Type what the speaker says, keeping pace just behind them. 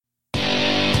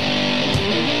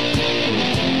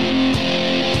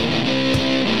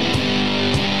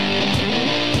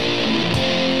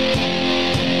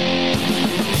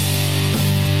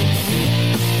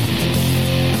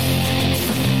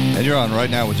on Right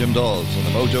Now with Jim Dawes on the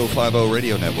Mojo 50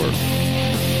 Radio Network.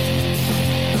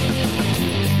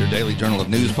 Your daily journal of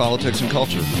news, politics, and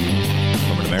culture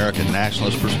from an American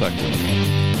nationalist perspective.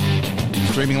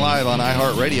 Streaming live on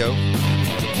iHeartRadio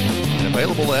and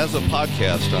available as a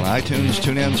podcast on iTunes,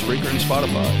 TuneIn, Spreaker, and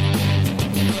Spotify.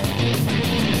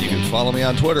 And you can follow me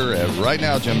on Twitter at Right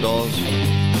Now Jim Dawes.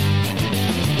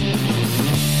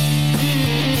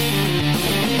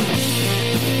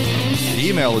 The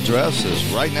email address is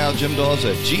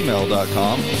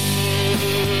rightnowjimdawes@gmail.com.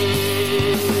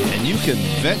 And you can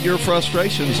vent your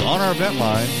frustrations on our vent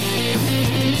line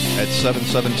at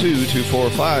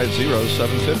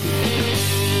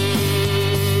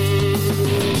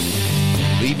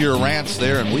 772-245-0750. Leave your rants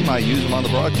there and we might use them on the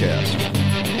broadcast.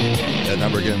 That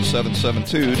number again,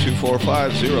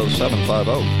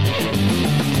 772-245-0750.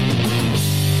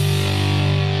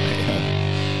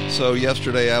 So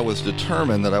yesterday I was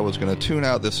determined that I was going to tune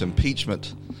out this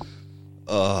impeachment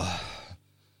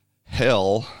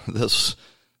hell, this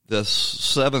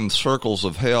 7 circles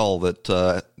of hell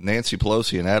that Nancy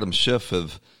Pelosi and Adam Schiff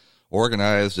have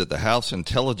organized at the House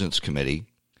Intelligence Committee,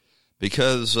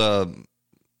 because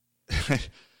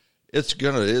it's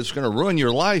gonna ruin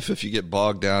your life if you get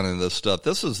bogged down in this stuff.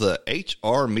 This is the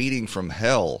HR meeting from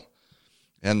hell,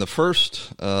 and the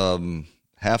first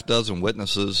half dozen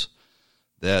witnesses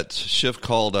that Schiff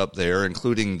called up there,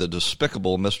 including the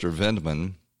despicable Mr.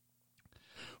 Vindman,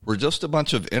 were just a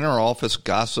bunch of inter-office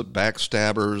gossip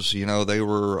backstabbers. You know,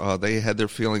 they had their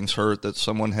feelings hurt that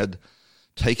someone had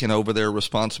taken over their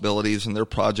responsibilities and their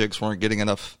projects weren't getting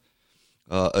enough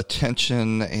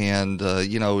attention, and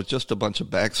just a bunch of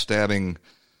backstabbing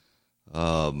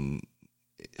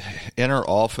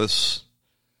inter-office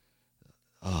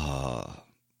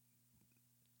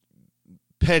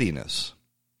pettiness.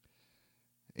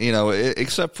 You know,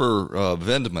 except for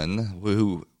Vindman,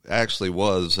 who actually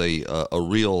was a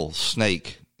real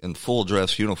snake in full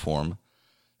dress uniform,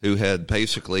 who had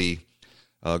basically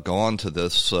gone to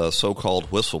this so-called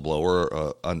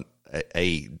whistleblower,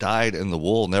 a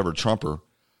dyed-in-the-wool never-Trumper,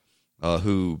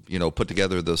 who, put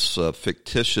together this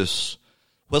fictitious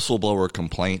whistleblower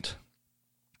complaint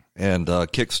and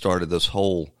kick-started this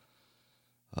whole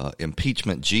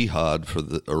impeachment jihad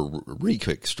or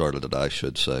re-kick-started it, I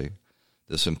should say.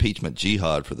 This impeachment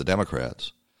jihad for the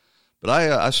Democrats. But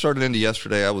I started into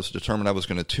yesterday. I was determined I was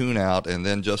going to tune out and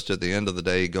then just at the end of the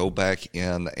day go back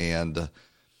in and,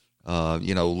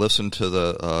 listen to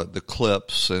the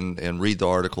clips and read the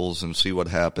articles and see what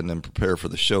happened and prepare for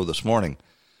the show this morning.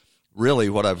 Really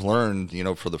what I've learned,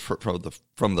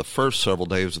 from the first several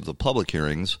days of the public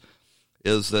hearings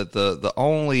is that the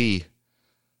only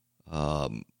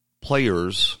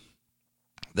players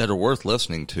that are worth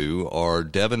listening to are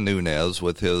Devin Nunes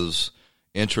with his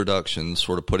introduction,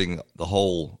 sort of putting the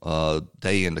whole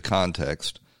day into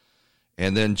context,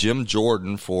 and then Jim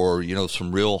Jordan for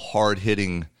some real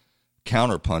hard-hitting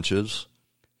counterpunches,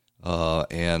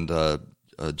 and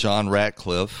John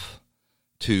Ratcliffe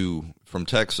from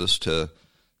Texas to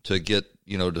get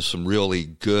to some really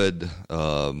good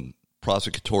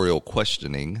prosecutorial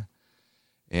questioning.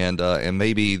 And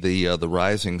maybe the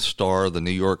rising star, the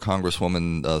New York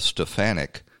Congresswoman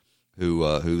Stefanik, who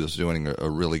is doing a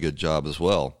really good job as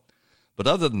well. But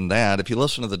other than that, if you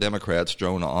listen to the Democrats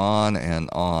drone on and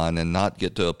not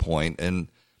get to a point, and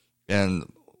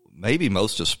maybe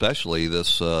most especially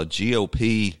this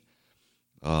GOP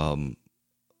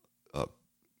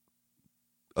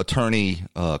attorney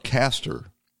Castor,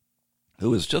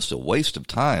 who is just a waste of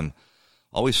time.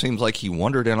 Always seems like he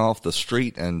wandered in off the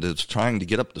street and is trying to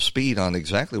get up to speed on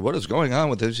exactly what is going on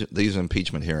with these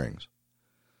impeachment hearings.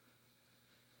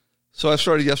 So I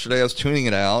started yesterday. I was tuning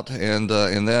it out, and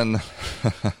then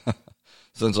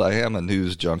since I am a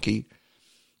news junkie,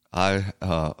 I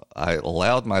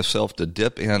allowed myself to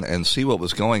dip in and see what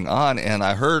was going on, and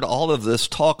I heard all of this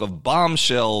talk of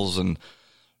bombshells and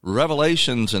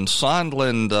revelations, and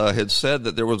Sondland had said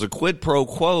that there was a quid pro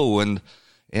quo, and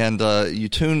you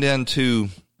tuned into,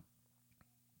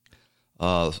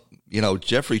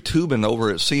 Jeffrey Toobin over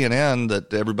at CNN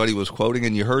that everybody was quoting,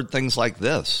 and you heard things like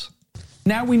this.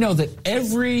 Now we know that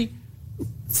every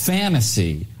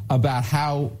fantasy about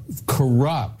how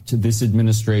corrupt this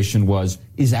administration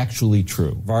is actually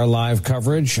true. Our live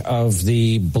coverage of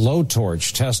the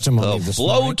blowtorch testimony. The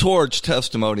blowtorch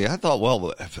testimony. I thought,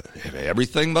 well,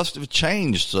 everything must have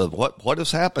changed. So what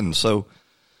has happened? So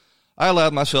I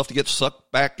allowed myself to get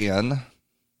sucked back in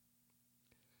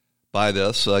by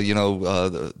this,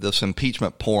 this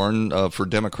impeachment porn for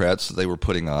Democrats that they were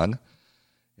putting on.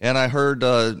 And I heard,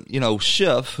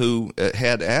 Schiff, who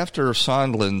had, after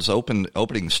Sondland's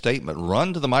opening statement,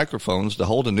 run to the microphones to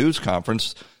hold a news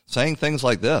conference saying things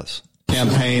like this.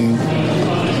 Campaign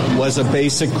was a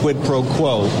basic quid pro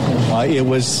quo. It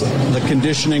was the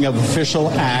conditioning of official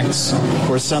acts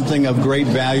for something of great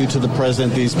value to the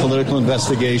president, these political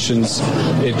investigations.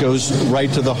 It goes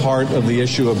right to the heart of the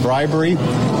issue of bribery,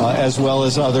 as well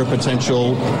as other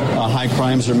potential high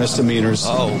crimes or misdemeanors.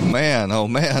 Oh man,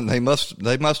 they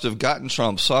must have gotten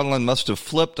Trump. Sondland must have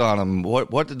flipped on him.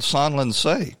 What did Sondland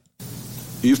say?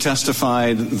 You've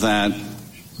testified that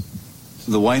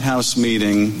the White House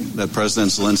meeting that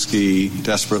President Zelensky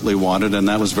desperately wanted, and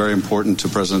that was very important to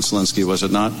President Zelensky, was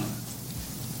it not?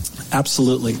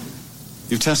 Absolutely.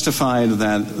 You've testified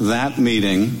that that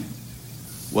meeting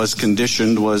was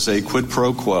a quid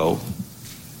pro quo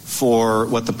for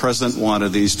what the president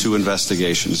wanted, these two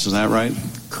investigations. Is that right?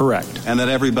 Correct. And that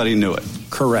everybody knew it?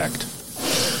 Correct.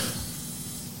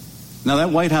 Now, that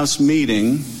White House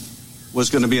meeting was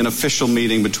going to be an official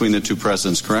meeting between the two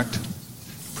presidents, correct?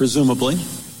 Presumably.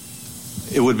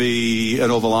 It would be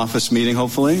an Oval Office meeting,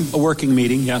 hopefully? A working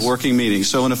meeting, yes. A working meeting.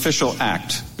 So an official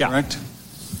act, yeah. Correct?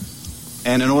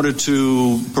 And in order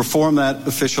to perform that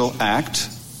official act,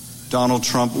 Donald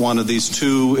Trump wanted these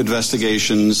two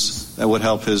investigations that would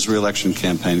help his reelection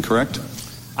campaign, correct?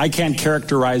 I can't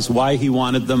characterize why he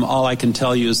wanted them. All I can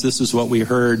tell you is this is what we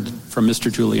heard from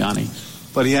Mr. Giuliani.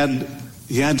 But he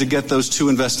had to get those two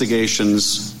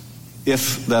investigations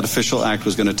if that official act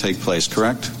was going to take place,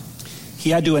 correct? He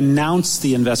had to announce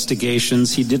the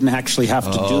investigations. He didn't actually have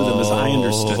to do them, as I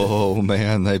understood. Oh,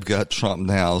 man, they've got Trump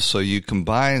now. So you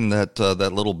combine that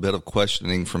little bit of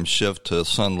questioning from Schiff to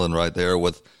Sondland right there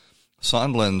with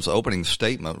Sondland's opening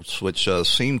statements, which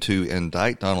seem to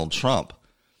indict Donald Trump.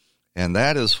 And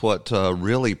that is what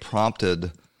really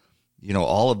prompted,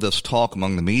 all of this talk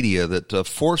among the media that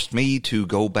forced me to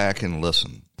go back and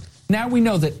listen. Now we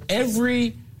know that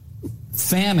every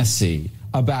fantasy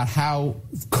about how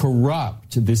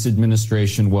corrupt this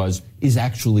administration was is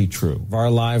actually true. Our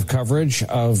live coverage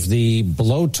of the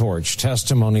blowtorch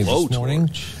testimony this morning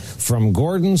from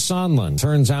Gordon Sondland.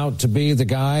 Turns out to be the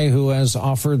guy who has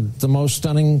offered the most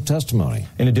stunning testimony.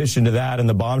 In addition to that, and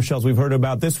the bombshells we've heard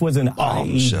about, this was an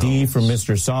IED from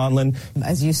Mr. Sondland.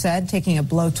 As you said, taking a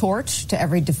blowtorch to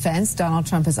every defense Donald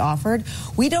Trump has offered.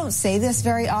 We don't say this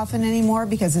very often anymore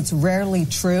because it's rarely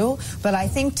true, but I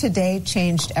think today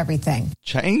changed everything.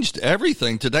 Changed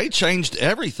everything. Today changed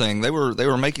everything. They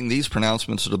were making these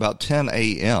pronouncements at about 10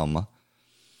 a.m.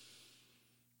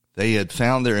 They had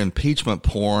found their impeachment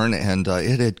porn, and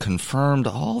it had confirmed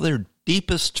all their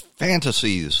deepest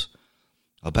fantasies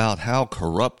about how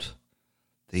corrupt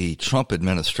the Trump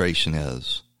administration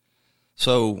is.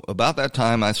 So about that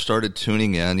time, I started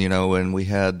tuning in, and we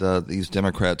had these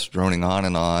Democrats droning on,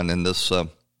 and this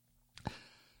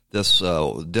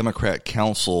Democrat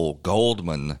counsel,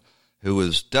 Goldman, who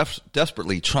was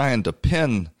desperately trying to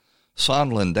pin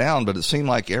Sondland down, but it seemed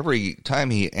like every time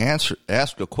he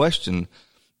asked a question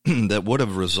that would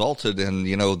have resulted in,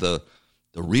 the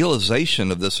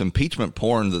realization of this impeachment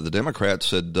porn that the Democrats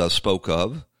had spoke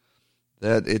of,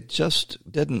 that it just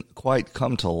didn't quite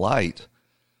come to light.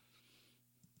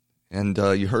 And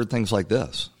you heard things like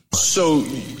this. So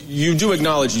you do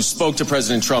acknowledge you spoke to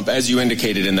President Trump as you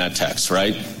indicated in that text,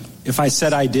 right? If I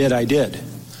said I did, I did.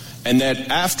 And that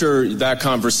after that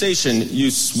conversation, you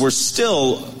were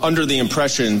still under the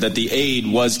impression that the aid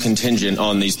was contingent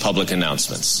on these public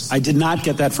announcements. I did not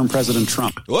get that from President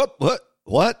Trump. What?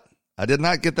 I did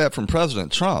not get that from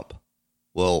President Trump.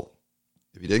 Well,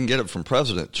 if you didn't get it from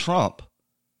President Trump,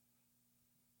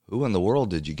 who in the world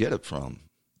did you get it from?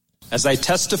 As I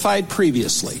testified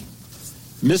previously,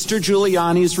 Mr.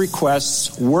 Giuliani's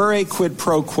requests were a quid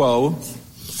pro quo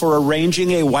for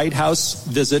arranging a White House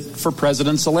visit for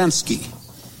President Zelensky.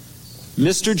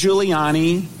 Mr.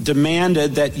 Giuliani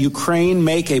demanded that Ukraine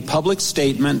make a public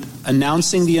statement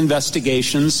announcing the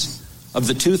investigations of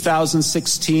the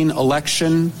 2016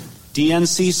 election,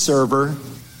 DNC server,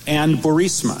 and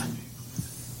Burisma.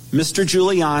 Mr.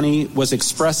 Giuliani was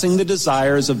expressing the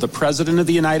desires of the President of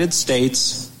the United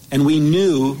States, and we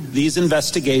knew these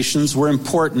investigations were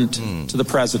important to the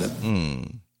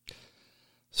President.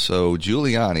 So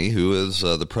Giuliani, who is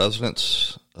the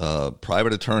president's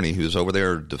private attorney, who's over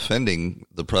there defending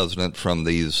the president from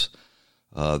these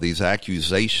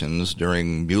accusations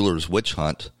during Mueller's witch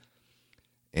hunt,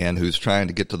 and who's trying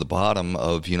to get to the bottom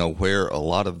of where a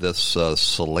lot of this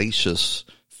salacious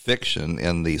fiction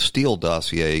in the Steele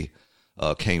dossier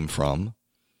came from.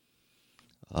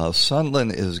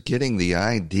 Sondland is getting the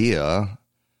idea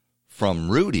from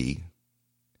Rudy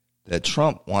that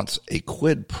Trump wants a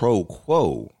quid pro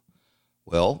quo.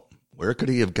 Well, where could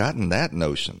he have gotten that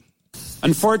notion?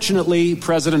 Unfortunately,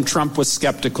 President Trump was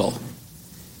skeptical.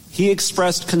 He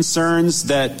expressed concerns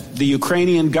that the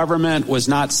Ukrainian government was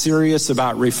not serious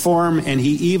about reform, and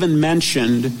he even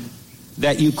mentioned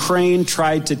that Ukraine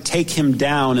tried to take him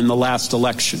down in the last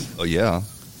election. Oh, yeah.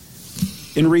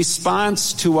 In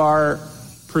response to our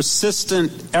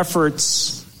persistent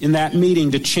efforts in that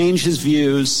meeting to change his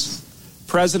views,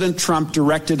 President Trump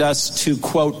directed us to,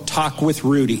 quote, talk with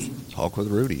Rudy. Talk with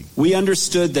Rudy. We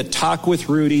understood that talk with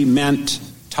Rudy meant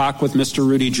talk with Mr.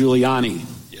 Rudy Giuliani,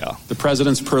 the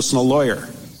president's personal lawyer.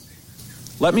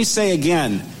 Let me say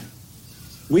again,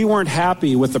 we weren't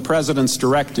happy with the president's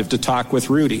directive to talk with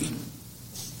Rudy.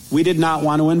 We did not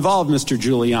want to involve Mr.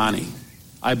 Giuliani.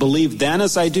 I believed then,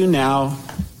 as I do now,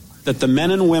 that the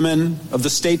men and women of the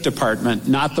State Department,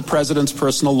 not the president's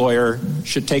personal lawyer,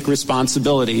 should take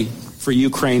responsibility for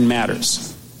Ukraine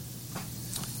matters.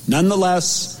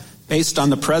 Nonetheless, based on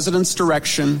the president's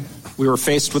direction, we were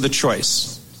faced with a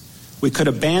choice. We could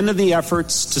abandon the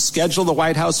efforts to schedule the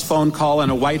White House phone call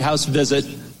and a White House visit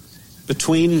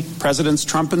between Presidents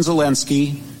Trump and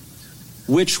Zelensky,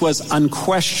 which was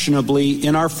unquestionably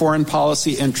in our foreign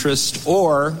policy interest,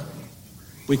 or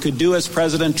we could do as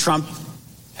President Trump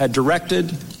had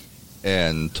directed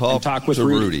and talk with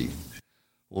Rudy.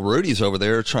 Well, Rudy's over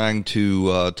there trying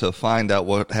to find out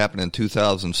what happened in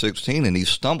 2016, and he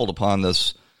stumbled upon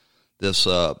this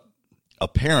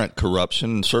apparent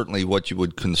corruption, certainly what you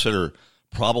would consider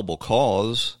probable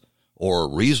cause or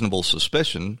reasonable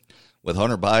suspicion, with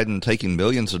Hunter Biden taking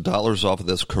millions of dollars off of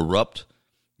this corrupt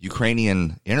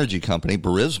Ukrainian energy company,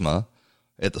 Burisma.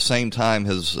 At the same time,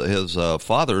 his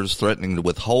father's threatening to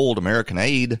withhold American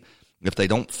aid if they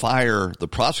don't fire the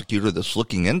prosecutor that's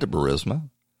looking into Burisma.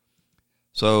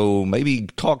 So maybe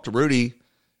talk to Rudy,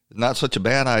 not such a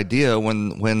bad idea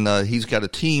when he's got a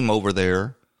team over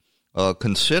there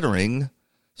considering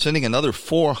sending another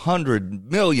 $400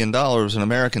 million in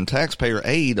American taxpayer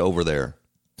aid over there.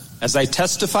 As I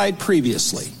testified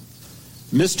previously,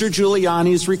 Mr.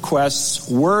 Giuliani's requests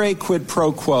were a quid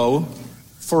pro quo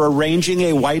for arranging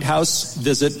a White House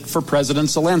visit for President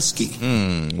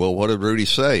Zelensky. Well, what did Rudy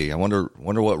say? I wonder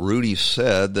what Rudy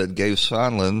said that gave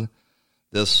Sondland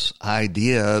this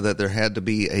idea that there had to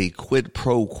be a quid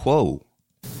pro quo.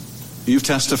 You've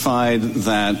testified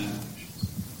that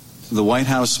the White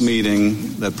House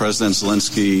meeting that President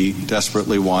Zelensky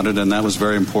desperately wanted, and that was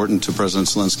very important to President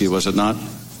Zelensky, was it not?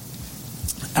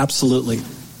 Absolutely.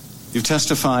 You've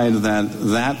testified that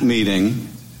that meeting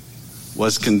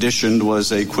was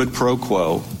a quid pro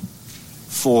quo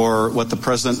for what the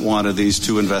president wanted, these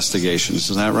two investigations.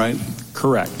 Is that right?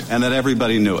 Correct. And that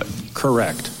everybody knew it?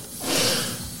 Correct.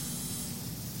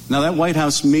 Now, that White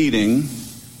House meeting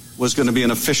was going to be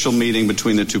an official meeting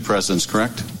between the two presidents,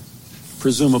 correct?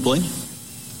 Presumably.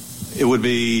 It would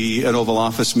be an Oval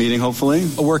Office meeting, hopefully?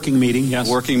 A working meeting, yes.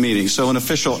 A working meeting. So an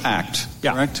official act,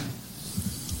 correct?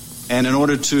 And in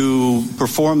order to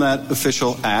perform that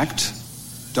official act,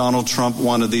 Donald Trump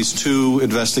wanted these two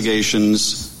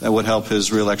investigations that would help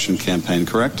his reelection campaign,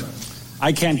 correct?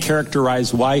 I can't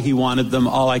characterize why he wanted them.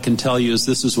 All I can tell you is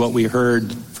this is what we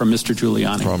heard from Mr.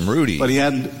 Giuliani. From Rudy. But he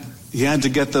had to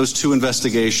get those two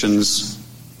investigations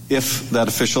if that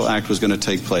official act was going to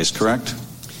take place, correct?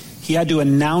 He had to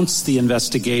announce the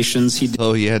investigations.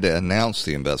 So he had to announce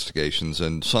the investigations,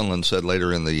 and Sondland said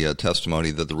later in the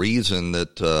testimony that the reason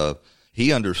that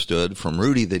he understood from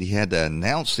Rudy that he had to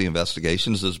announce the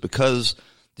investigations is because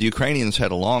the Ukrainians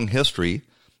had a long history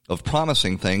of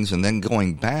promising things and then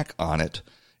going back on it,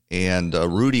 and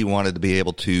Rudy wanted to be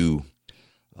able to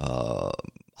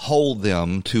hold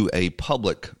them to a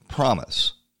public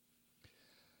promise.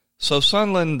 So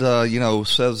Sondland,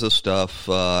 says this stuff,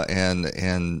 and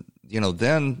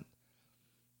then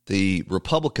the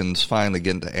Republicans finally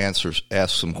get to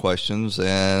ask some questions,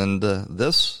 and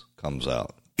this comes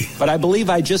out. But I believe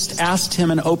I just asked him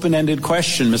an open-ended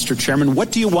question, Mr. Chairman.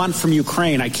 What do you want from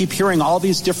Ukraine? I keep hearing all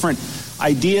these different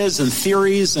ideas and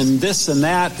theories and this and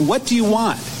that. What do you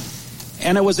want?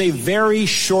 And it was a very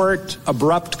short,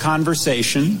 abrupt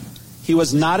conversation. He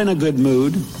was not in a good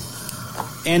mood.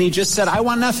 And he just said, I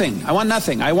want nothing. I want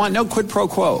nothing. I want no quid pro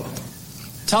quo.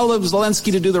 Tell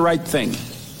Zelensky to do the right thing.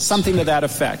 Something to that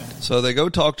effect. So they go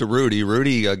talk to Rudy.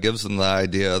 Rudy gives them the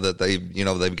idea that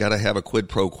they've got to have a quid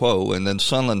pro quo. And then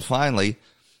Sondland finally,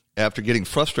 after getting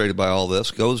frustrated by all this,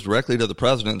 goes directly to the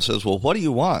president and says, well, what do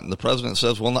you want? And the president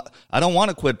says, well, I don't want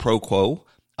a quid pro quo.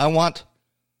 I want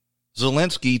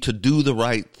Zelensky to do the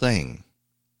right thing.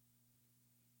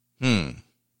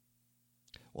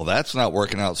 Well, that's not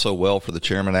working out so well for the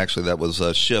chairman. Actually, that was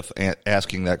Schiff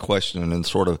asking that question and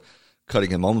sort of cutting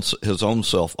his own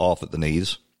self off at the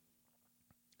knees.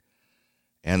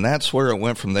 And that's where it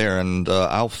went from there. And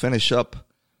I'll finish up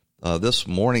this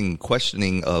morning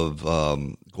questioning of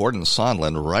Gordon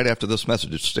Sondland right after this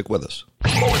message. Stick with us.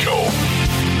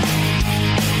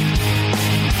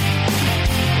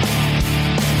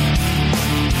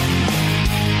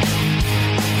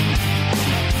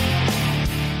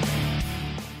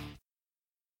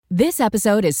 This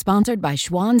episode is sponsored by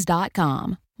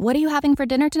Schwans.com. What are you having for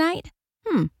dinner tonight?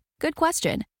 Good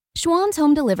question. Schwann's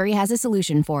Home Delivery has a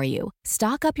solution for you.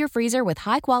 Stock up your freezer with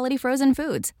high-quality frozen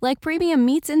foods like premium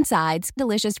meats and sides,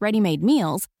 delicious ready-made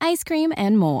meals, ice cream,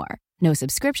 and more. No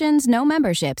subscriptions, no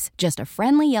memberships, just a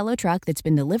friendly yellow truck that's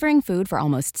been delivering food for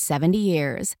almost 70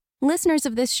 years. Listeners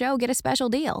of this show get a special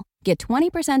deal. Get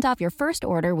 20% off your first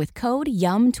order with code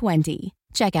YUM20.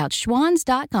 Check out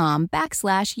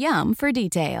schwans.com/yum for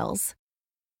details.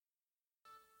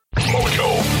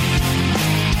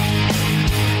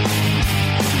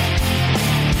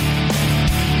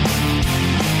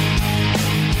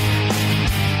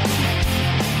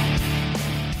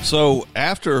 So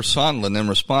after Sondland, in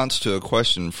response to a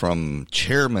question from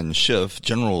Chairman Schiff,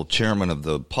 General Chairman of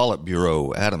the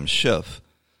Politburo, Adam Schiff,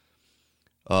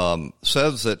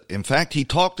 says that, in fact, he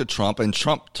talked to Trump, and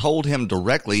Trump told him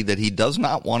directly that he does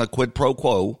not want a quid pro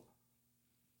quo,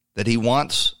 that he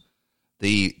wants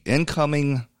the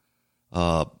incoming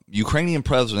Ukrainian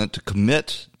president to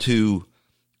commit to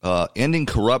ending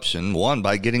corruption, one,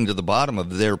 by getting to the bottom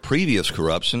of their previous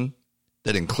corruption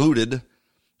that included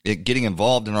getting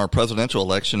involved in our presidential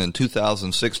election in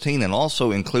 2016, and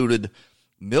also included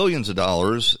millions of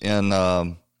dollars in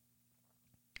Hunter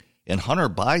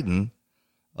Biden,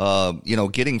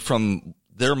 getting from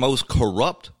their most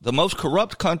corrupt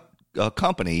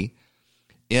company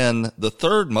in the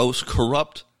third most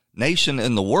corrupt nation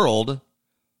in the world.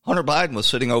 Hunter Biden was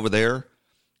sitting over there,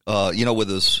 with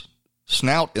his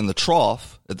snout in the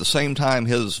trough. At the same time,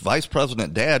 his vice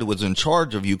president dad was in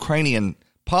charge of Ukrainian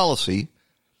policy,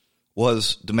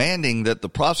 was demanding that the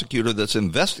prosecutor that's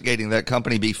investigating that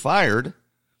company be fired.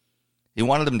 He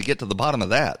wanted him to get to the bottom of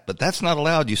that. But that's not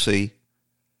allowed, you see.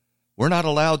 We're not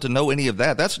allowed to know any of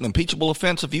that. That's an impeachable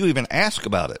offense if you even ask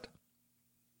about it.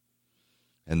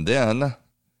 And then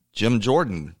Jim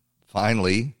Jordan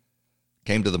finally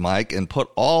came to the mic and put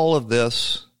all of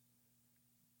this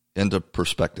into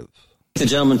perspective. The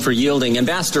gentleman for yielding.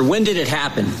 Ambassador, when did it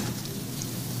happen?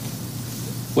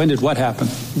 When did what happen?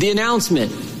 The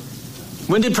announcement.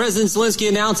 When did President Zelensky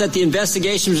announce that the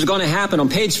investigation was going to happen? On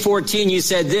page 14, you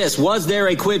said this: was there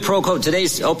a quid pro quo?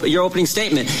 Today's your opening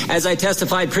statement. As I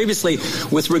testified previously,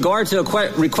 with regard to a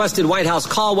requested White House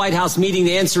call, White House meeting,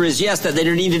 the answer is yes, that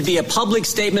there needed to be a public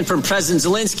statement from President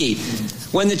Zelensky.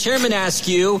 When the chairman asked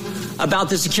you about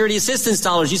the security assistance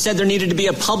dollars, you said there needed to be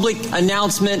a public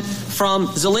announcement from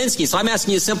Zelensky. So I'm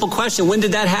asking you a simple question. When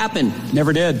did that happen?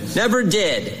 Never did. Never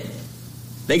did.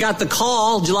 They got the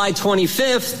call July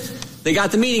 25th. They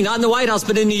got the meeting, not in the White House,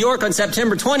 but in New York on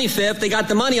September 25th. They got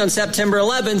the money on September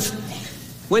 11th.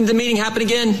 When did the meeting happen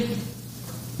again?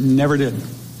 Never did.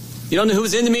 You don't know who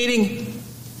was in the meeting?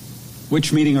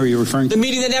 Which meeting are you referring to? The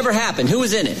meeting that never happened. Who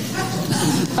was in it?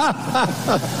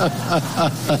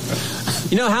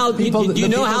 You know how Zelensky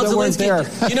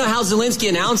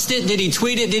announced it? Did he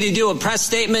tweet it? Did he do a press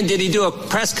statement? Did he do a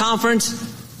press conference?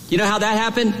 You know how that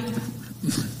happened?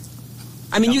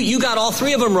 I mean, you got all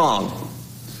three of them wrong.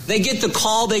 They get the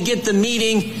call, they get the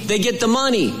meeting, they get the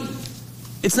money.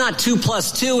 It's not 2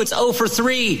 + 2, it's 0 for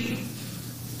 3.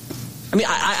 I mean,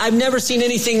 I've never seen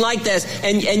anything like this.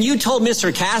 And you told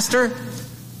Mr. Castor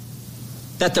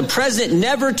that the president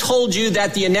never told you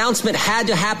that the announcement had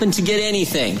to happen to get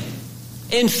anything.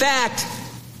 In fact,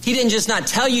 he didn't just not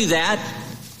tell you that.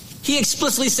 He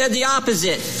explicitly said the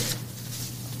opposite.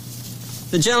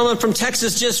 The gentleman from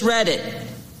Texas just read it.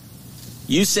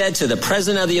 You said to the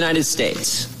President of the United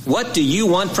States, what do you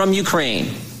want from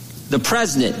Ukraine? The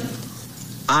President,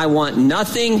 I want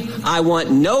nothing. I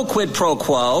want no quid pro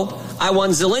quo. I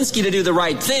want Zelensky to do the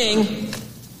right thing.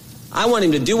 I want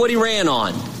him to do what he ran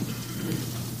on.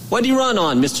 What did he run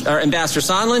on, Ambassador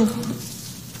Sondland?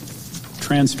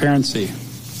 Transparency.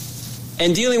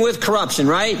 And dealing with corruption,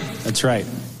 right? That's right.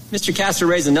 Mr. Castor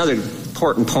raised another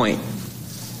important point.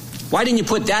 Why didn't you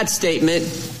put that statement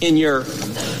in your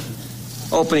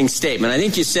opening statement? I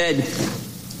think you said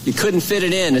you couldn't fit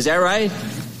it in. Is that right?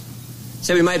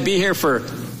 Said we might be here for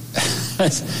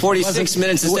 46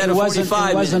 minutes instead of 45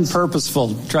 minutes. It wasn't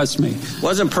purposeful, trust me.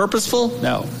 Wasn't purposeful?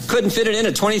 No. Couldn't fit it in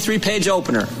a 23-page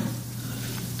opener.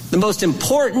 The most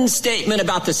important statement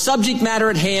about the subject matter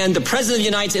at hand, the President of the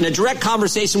United States in a direct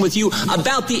conversation with you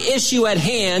about the issue at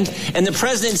hand, and the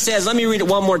President says, let me read it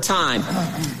one more time.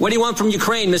 What do you want from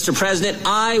Ukraine, Mr. President?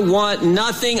 I want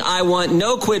nothing. I want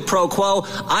no quid pro quo.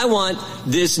 I want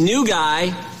this new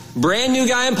guy brand new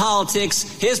guy in politics.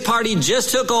 His party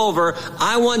just took over.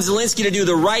 I want Zelensky to do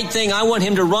the right thing. I want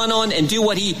him to run on and do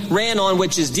what he ran on,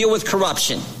 which is deal with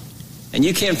corruption. And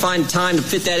you can't find time to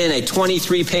fit that in a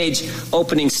 23-page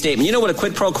opening statement. You know what a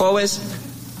quid pro quo is?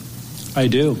 I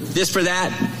do. This for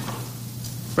that,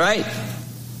 right?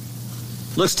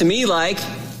 Looks to me like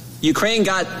Ukraine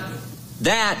got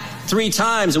that 3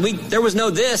 times, and there was no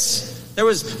this.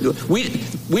 We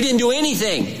didn't do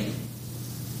anything.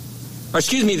 Or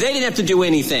excuse me, they didn't have to do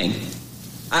anything.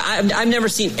 I've never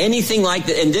seen anything like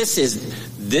that. And this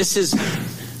is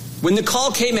when the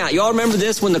call came out. Y'all remember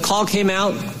this? When the call came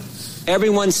out,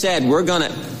 everyone said we're gonna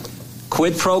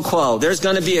quid pro quo. There's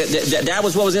gonna be that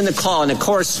was what was in the call, and of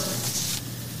course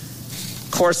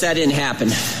that didn't happen.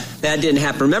 That didn't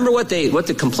happen. Remember what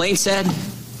the complaint said?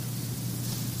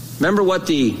 Remember what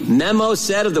the memo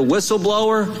said of the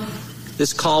whistleblower?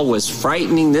 This call was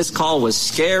frightening. This call was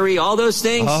scary. All those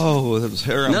things. Oh, it was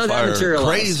hair on None fire. Of that materialized.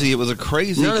 Crazy. It was a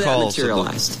crazy None call. Of that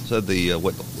materialized. Said the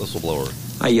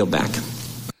whistleblower. I yield back.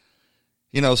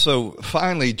 So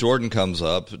finally Jordan comes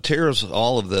up, tears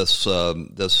all of this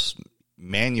this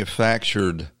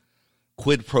manufactured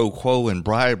quid pro quo and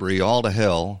bribery all to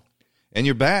hell, and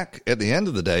you're back at the end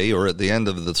of the day, or at the end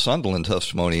of the Sunderland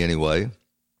testimony anyway,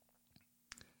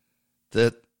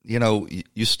 that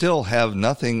you still have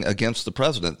nothing against the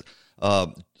president.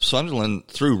 Sunderland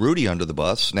threw Rudy under the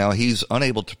bus. Now he's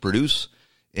unable to produce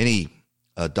any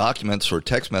documents or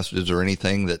text messages or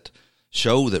anything that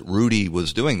show that Rudy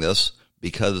was doing this,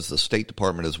 because the State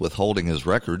Department is withholding his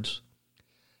records.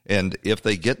 And if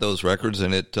they get those records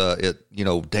and it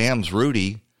damns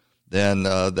Rudy, then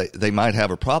they might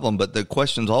have a problem. But the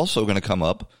question's also going to come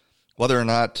up whether or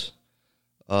not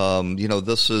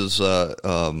this is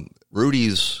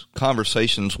Rudy's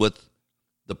conversations with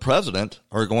the president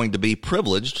are going to be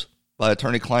privileged by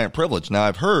attorney-client privilege. Now,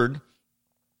 I've heard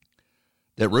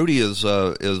that Rudy is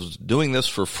doing this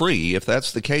for free. If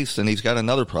that's the case, then he's got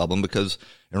another problem, because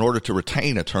in order to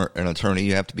retain an attorney,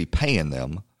 you have to be paying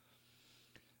them.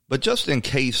 But just in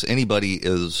case anybody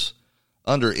is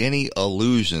under any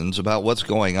illusions about what's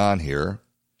going on here,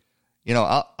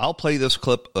 I'll play this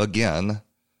clip again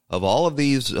of all of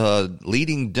these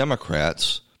leading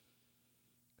Democrats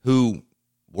who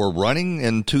were running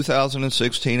in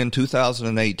 2016 and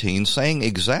 2018 saying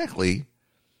exactly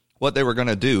what they were going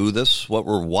to do. What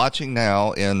we're watching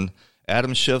now in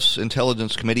Adam Schiff's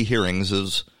Intelligence Committee hearings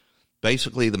is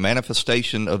basically the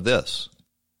manifestation of this.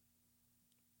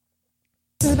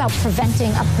 This is about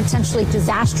preventing a potentially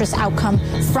disastrous outcome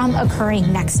from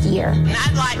occurring next year. And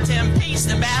I'd like to impeach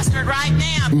the bastard right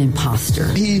now. An imposter.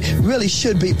 He really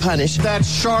should be punished. That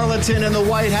charlatan in the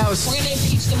White House. We're going to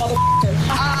impeach the motherfucker.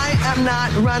 I am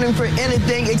not running for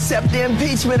anything except the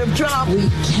impeachment of Trump. We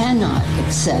cannot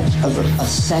accept a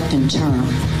second term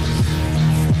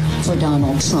for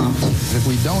Donald Trump. If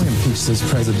we don't impeach this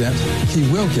president,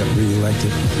 he will get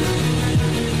reelected.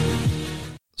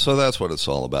 So that's what it's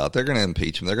all about. They're going to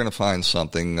impeach him. They're going to find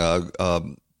something.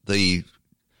 The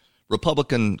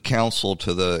Republican counsel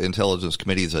to the Intelligence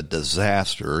Committee is a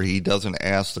disaster. He doesn't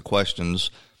ask the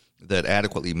questions that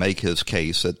adequately make his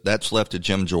case. That's left to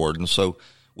Jim Jordan. So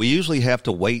we usually have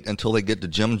to wait until they get to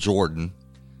Jim Jordan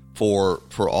for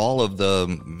all of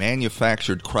the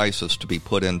manufactured crisis to be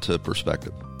put into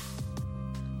perspective.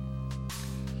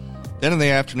 Then in the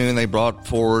afternoon, they brought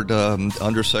forward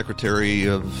Undersecretary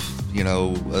of,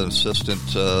 Assistant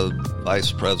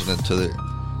Vice President to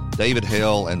David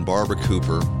Hale and Barbara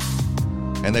Cooper.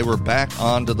 And they were back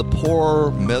onto the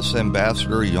poor Miss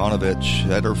Ambassador Yovanovitch,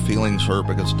 had her feelings hurt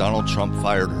because Donald Trump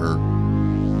fired her.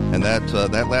 And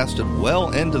that lasted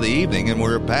well into the evening, and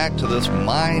we're back to this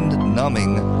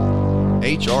mind-numbing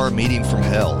HR meeting from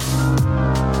hell.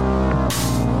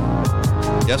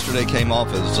 Yesterday came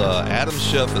off as Adam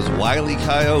Schiff as Wile E.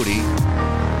 Coyote,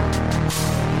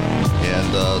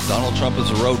 and Donald Trump is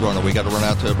a roadrunner. We got to run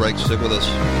out to a break. Stick with us.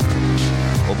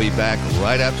 We'll be back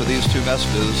right after these two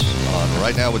messages on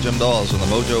Right Now with Jim Dawes on the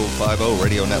Mojo 50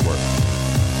 Radio Network.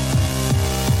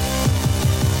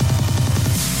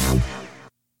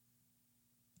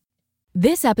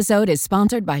 This episode is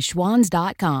sponsored by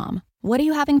Schwans.com. What are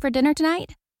you having for dinner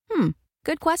tonight?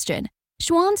 Good question.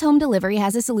 Schwann's Home Delivery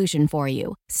has a solution for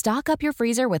you. Stock up your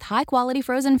freezer with high-quality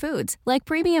frozen foods like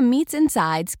premium meats and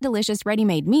sides, delicious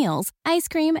ready-made meals, ice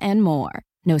cream, and more.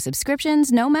 No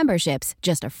subscriptions, no memberships,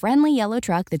 just a friendly yellow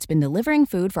truck that's been delivering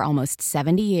food for almost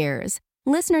 70 years.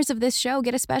 Listeners of this show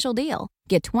get a special deal.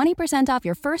 Get 20% off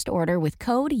your first order with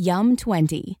code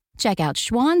YUM20. Check out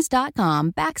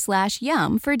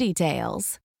schwans.com/YUM for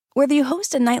details. Whether you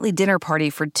host a nightly dinner party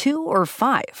for 2 or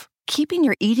 5, keeping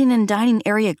your eating and dining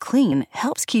area clean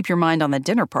helps keep your mind on the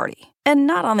dinner party and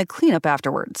not on the cleanup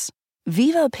afterwards.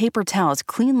 Viva paper towels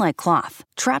clean like cloth,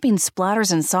 trapping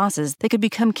splatters and sauces that could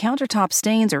become countertop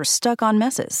stains or stuck on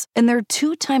messes. And they're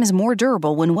 2 times more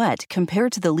durable when wet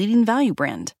compared to the leading value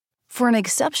brand. For an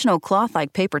exceptional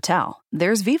cloth-like paper towel,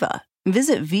 there's Viva.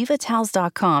 Visit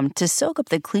vivatowels.com to soak up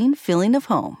the clean feeling of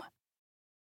home.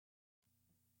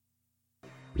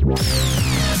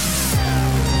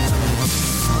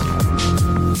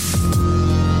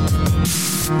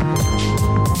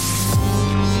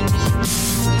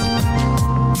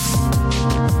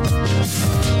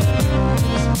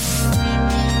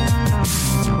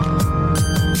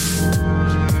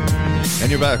 And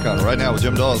you're back on Right Now with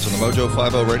Jim Dawes on the Mojo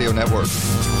 50 Radio Network.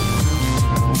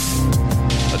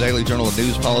 A daily journal of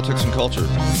news, politics, and culture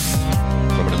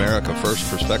from an America First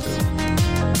perspective.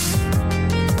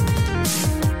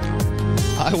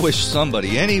 I wish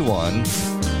somebody, anyone,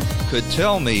 could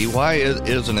tell me why it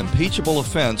is an impeachable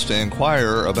offense to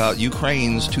inquire about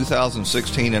Ukraine's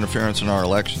 2016 interference in our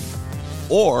election,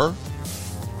 or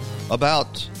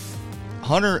about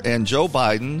Hunter and Joe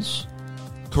Biden's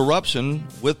corruption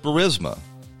with Burisma,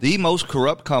 the most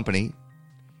corrupt company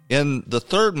in the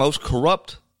third most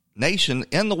corrupt nation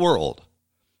in the world.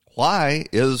 Why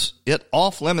is it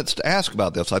off limits to ask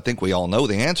about this? I think we all know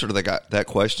the answer to that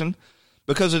question,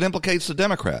 because it implicates the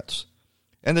Democrats.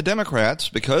 And the Democrats,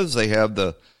 because they have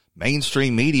the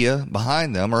mainstream media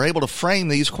behind them, are able to frame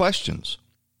these questions.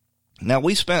 Now,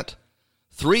 we spent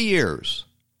 3 years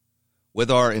with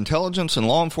our intelligence and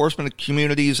law enforcement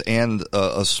communities and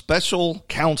a special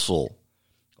counsel,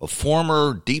 a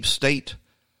former deep state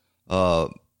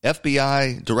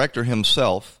FBI director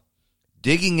himself,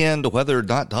 digging into whether or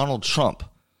not Donald Trump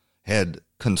had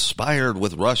conspired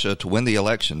with Russia to win the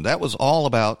election. That was all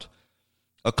about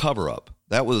a cover-up.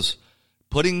 That was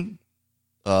putting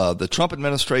the Trump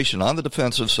administration on the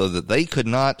defensive so that they could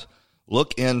not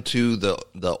look into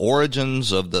the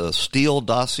origins of the Steele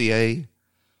dossier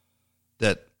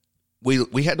that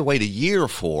we had to wait a year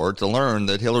for to learn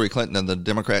that Hillary Clinton and the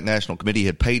Democrat National Committee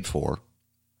had paid for,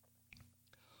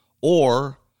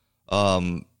 or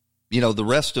the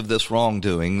rest of this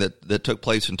wrongdoing that took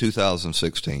place in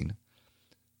 2016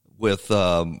 with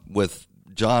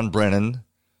John Brennan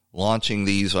launching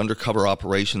these undercover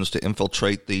operations to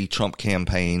infiltrate the Trump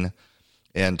campaign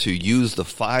and to use the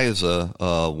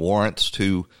FISA warrants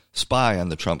to spy on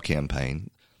the Trump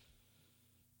campaign.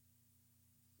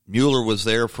 Mueller was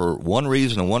there for one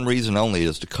reason and one reason only,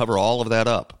 is to cover all of that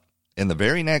up. And the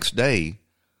very next day,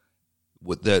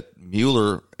 that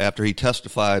Mueller, after he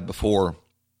testified before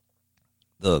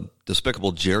the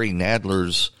despicable Jerry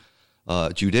Nadler's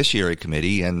Judiciary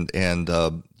Committee and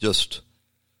just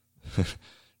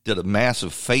did a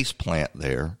massive face plant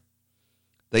there,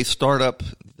 they start up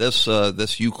this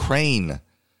Ukraine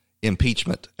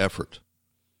impeachment effort.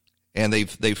 And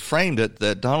they've framed it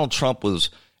that Donald Trump was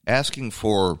asking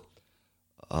for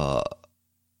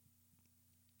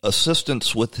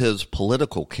assistance with his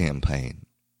political campaign.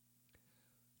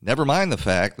 Never mind the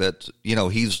fact that,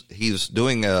 he's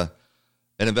doing an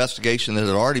investigation that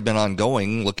had already been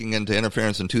ongoing, looking into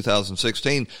interference in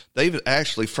 2016. They've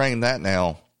actually framed that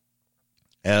now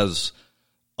as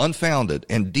unfounded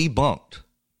and debunked.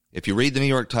 If you read the New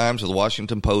York Times or the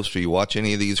Washington Post, or you watch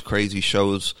any of these crazy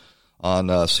shows on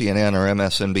CNN or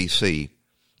MSNBC,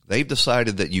 they've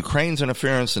decided that Ukraine's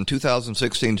interference in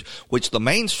 2016, which the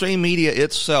mainstream media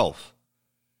itself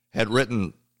had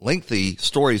written lengthy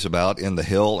stories about in The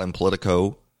Hill and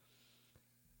Politico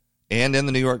and in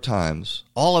the New York Times,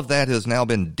 all of that has now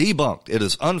been debunked. It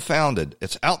is unfounded.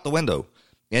 It's out the window.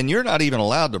 And you're not even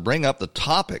allowed to bring up the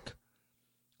topic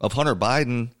of Hunter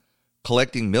Biden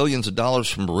collecting millions of dollars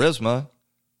from Burisma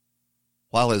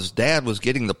while his dad was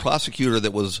getting the prosecutor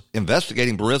that was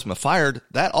investigating Burisma fired.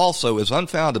 That also is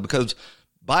unfounded because,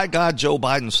 by God, Joe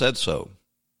Biden said so.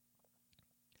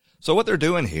 So what they're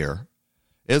doing here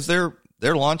is they're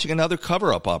launching another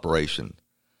cover-up operation.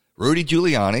 Rudy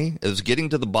Giuliani is getting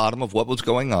to the bottom of what was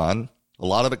going on. A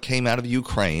lot of it came out of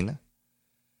Ukraine.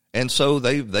 And so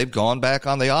they've gone back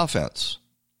on the offense.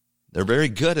 They're very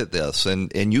good at this,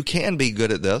 and you can be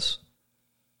good at this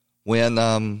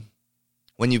when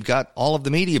you've got all of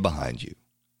the media behind you.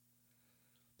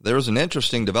 There was an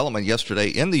interesting development yesterday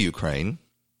in the Ukraine.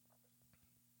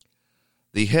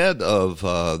 The head of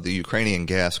the Ukrainian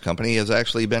gas company has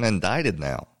actually been indicted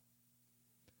now.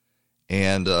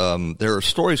 And there are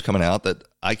stories coming out that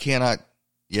I cannot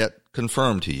yet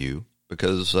confirm to you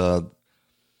because,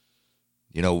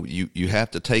 you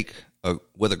have to take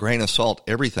with a grain of salt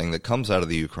everything that comes out of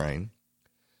the Ukraine.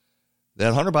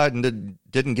 That Hunter Biden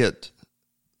didn't get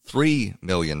 $3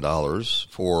 million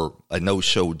for a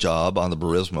no-show job on the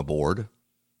Burisma board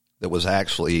that was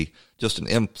actually just an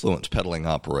influence peddling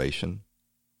operation.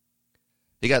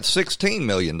 He got $16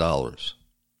 million.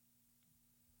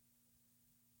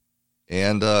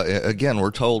 And again,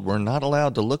 we're told we're not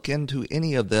allowed to look into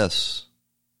any of this.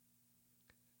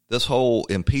 This whole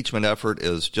impeachment effort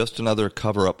is just another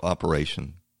cover-up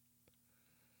operation.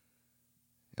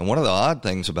 And one of the odd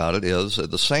things about it is,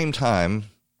 at the same time,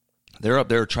 they're up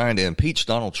there trying to impeach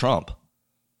Donald Trump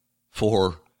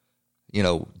for,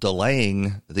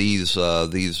 delaying these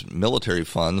military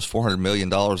funds, $400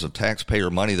 million of taxpayer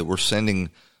money that we're sending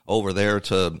over there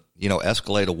to,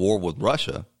 escalate a war with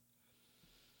Russia.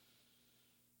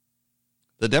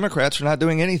 The Democrats are not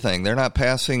doing anything. They're not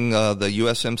passing the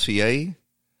USMCA.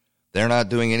 They're not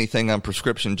doing anything on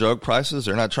prescription drug prices.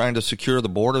 They're not trying to secure the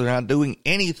border. They're not doing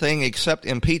anything except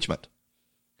impeachment.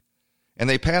 And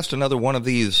they passed another one of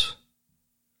these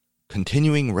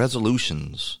continuing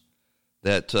resolutions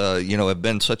that, have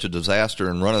been such a disaster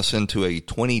and run us into a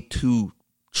 $22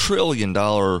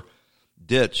 trillion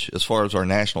ditch as far as our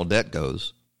national debt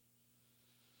goes.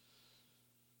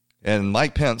 And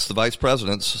Mike Pence, the vice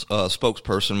president's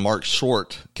spokesperson, Mark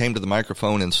Short, came to the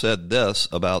microphone and said this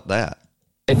about that.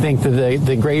 I think that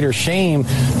the greater shame,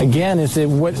 again, is that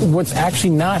what's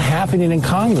actually not happening in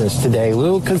Congress today,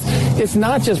 Lou, because it's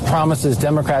not just promises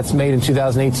Democrats made in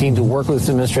 2018 to work with this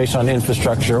administration on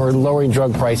infrastructure or lowering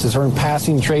drug prices or in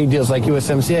passing trade deals like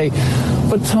USMCA.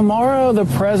 But tomorrow the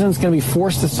president's going to be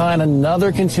forced to sign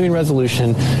another continuing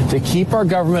resolution to keep our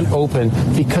government open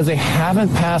because they haven't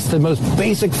passed the most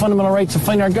basic fundamental rights of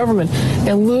funding our government.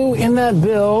 And, Lou, in that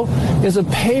bill is a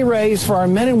pay raise for our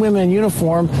men and women in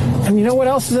uniform. And you know what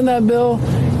else is in that bill?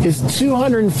 Is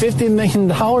 $250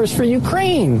 million for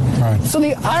Ukraine. Right. So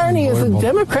the irony is that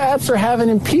Democrats are having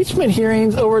impeachment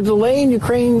hearings over delaying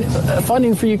Ukraine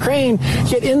funding for Ukraine,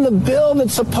 yet in the bill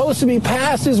that's supposed to be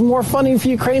passed is more funding for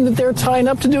Ukraine that they're tying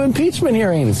up to do impeachment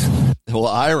hearings. Well,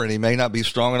 irony may not be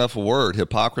strong enough a word.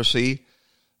 Hypocrisy,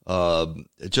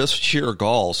 just sheer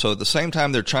gall. So at the same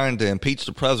time they're trying to impeach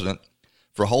the president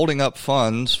for holding up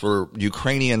funds for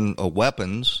Ukrainian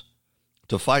weapons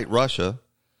to fight Russia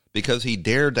because he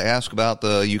dared to ask about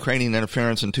the Ukrainian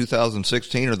interference in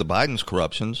 2016 or the Biden's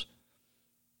corruptions.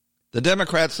 The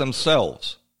Democrats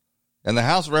themselves and the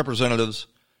House of Representatives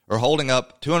are holding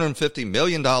up $250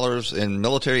 million in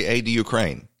military aid to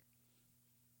Ukraine.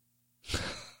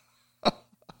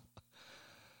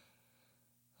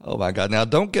 Oh, my God. Now,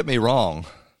 don't get me wrong.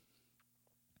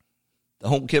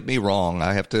 Don't get me wrong.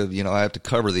 I have to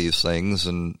cover these things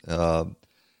and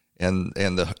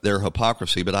their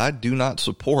hypocrisy, but I do not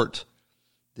support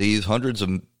these hundreds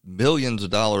of millions of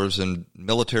dollars in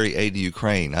military aid to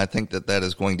Ukraine. I think that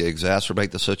is going to exacerbate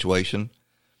the situation,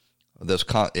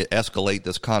 escalate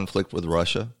this conflict with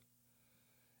Russia,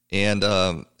 and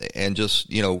just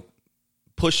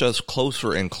push us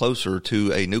closer and closer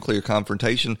to a nuclear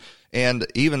confrontation, and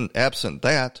even absent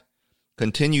that,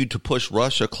 continue to push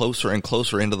Russia closer and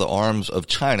closer into the arms of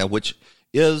China, which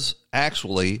is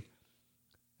actually,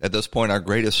 at this point, our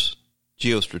greatest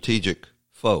geostrategic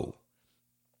foe.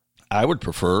 I would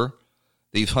prefer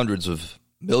these hundreds of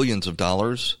millions of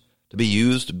dollars to be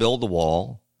used to build the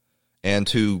wall and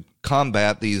to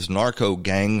combat these narco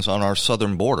gangs on our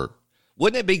southern border.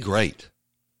 Wouldn't it be great?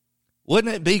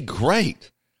 Wouldn't it be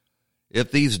great if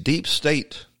these deep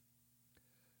state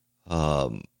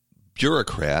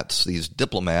bureaucrats, these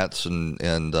diplomats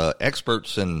and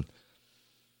experts in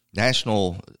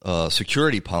national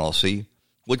security policy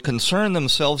would concern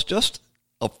themselves just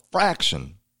a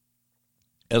fraction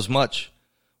as much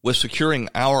with securing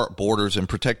our borders and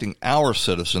protecting our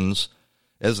citizens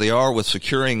as they are with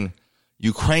securing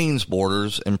Ukraine's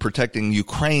borders and protecting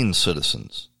Ukraine's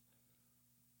citizens.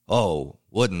 Oh,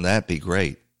 wouldn't that be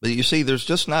great? But you see, there's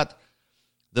just not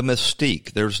the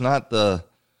mystique. There's not the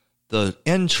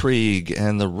intrigue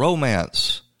and the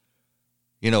romance,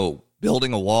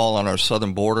 building a wall on our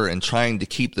southern border and trying to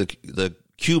keep the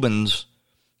Cubans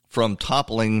from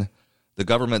toppling the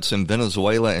governments in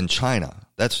Venezuela and China.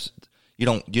 That's you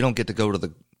don't get to go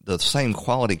to the same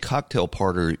quality cocktail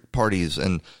parties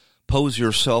and pose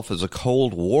yourself as a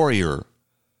cold warrior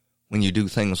when you do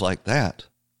things like that.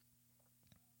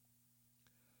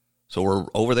 So we're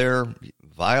over there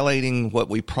violating what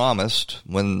we promised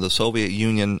when the Soviet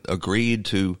Union agreed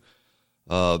to,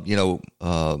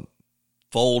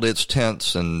 fold its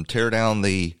tents and tear down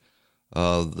the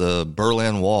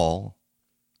Berlin Wall.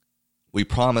 We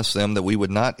promised them that we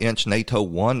would not inch NATO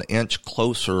 1 inch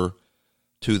closer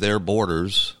to their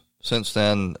borders. Since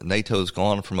then, NATO's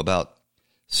gone from about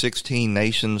 16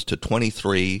 nations to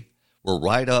 23. We're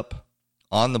right up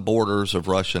on the borders of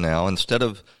Russia now, instead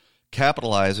of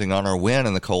capitalizing on our win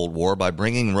in the Cold War by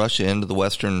bringing Russia into the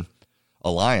Western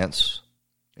alliance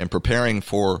and preparing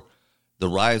for the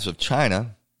rise of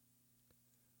China,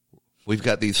 we've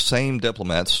got these same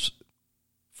diplomats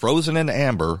frozen in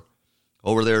amber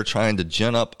over there trying to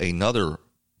gin up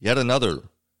yet another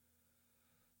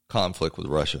conflict with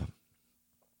Russia.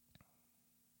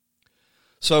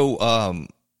 So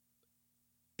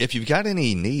if you've got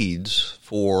any needs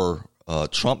for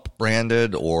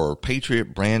Trump-branded or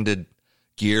Patriot-branded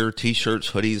gear,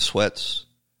 T-shirts, hoodies, sweats,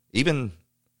 even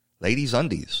ladies'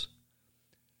 undies,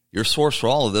 your source for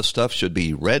all of this stuff should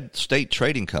be Red State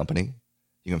Trading Company.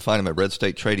 You can find them at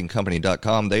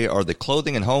redstatetradingcompany.com. They are the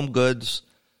clothing and home goods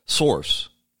source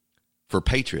for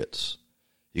patriots.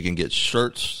 You can get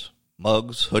shirts,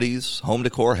 mugs, hoodies, home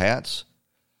decor, hats,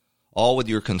 all with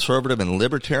your conservative and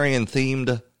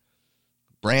libertarian-themed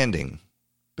branding.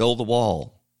 Build the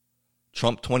wall.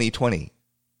 Trump 2020.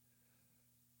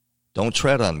 Don't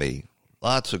tread on me.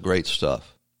 Lots of great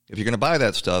stuff. If you're going to buy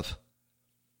that stuff,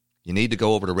 you need to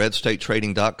go over to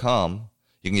redstatetrading.com.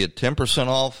 You can get 10%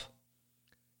 off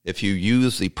if you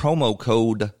use the promo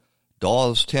code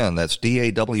DAWS10. That's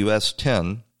DAWS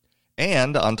 10.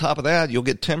 And on top of that, you'll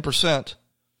get 10%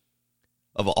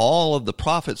 of all of the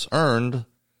profits earned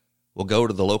will go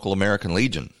to the local American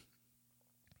Legion.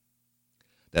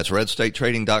 That's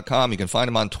redstatetrading.com. You can find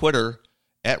them on Twitter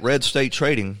at Red State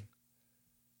Trading.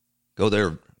 Go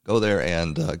there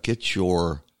and get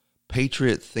your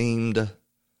Patriot-themed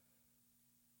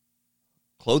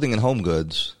clothing and home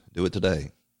goods. Do it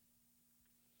today.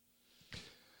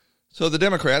 So the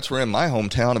Democrats were in my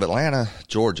hometown of Atlanta,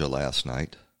 Georgia last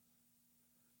night.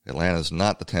 Atlanta is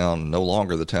not the town, no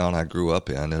longer the town I grew up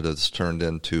in. It has turned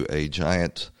into a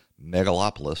giant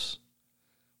megalopolis.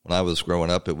 When I was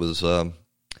growing up, it was a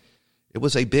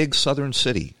big southern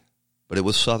city, but it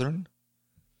was southern.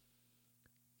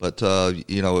 But,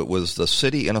 it was the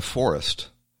city in a forest.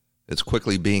 It's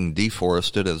quickly being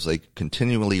deforested as they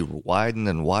continually widen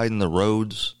and widen the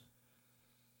roads.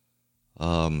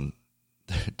 10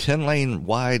 lanes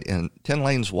wide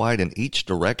in each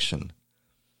direction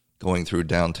going through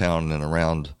downtown and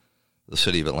around the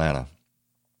city of Atlanta.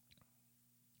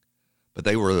 But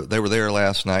they were there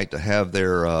last night to have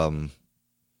their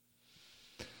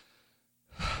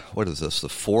what is this, the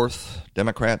fourth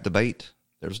Democrat debate?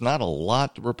 There's not a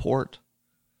lot to report.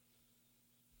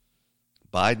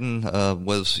 Biden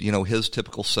was, his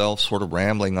typical self, sort of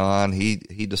rambling on. He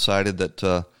decided that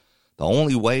the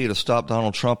only way to stop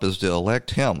Donald Trump is to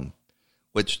elect him,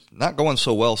 which not going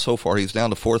so well so far. He's down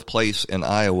to fourth place in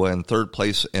Iowa and third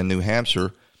place in New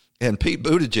Hampshire. And Pete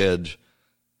Buttigieg,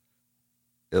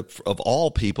 of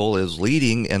all people, is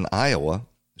leading in Iowa.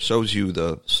 Shows you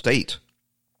the state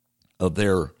of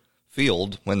their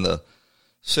field when the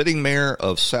sitting mayor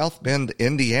of South Bend,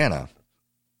 Indiana,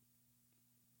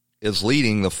 is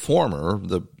leading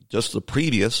the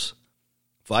previous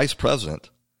vice president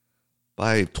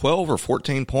by 12 or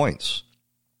 14 points.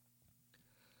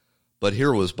 But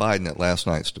here was Biden at last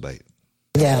night's debate.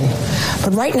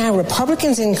 But right now,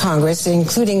 Republicans in Congress,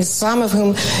 including some of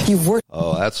whom you've worked...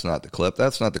 Oh, that's not the clip.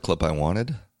 That's not the clip I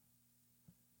wanted.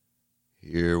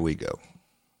 Here we go.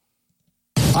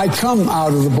 I come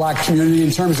out of the black community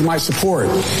in terms of my support.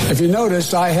 If you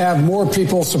notice, I have more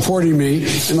people supporting me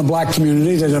in the black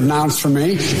community that have announced for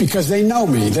me because they know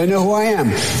me. They know who I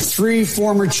am. 3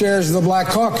 former chairs of the Black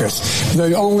Caucus.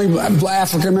 The only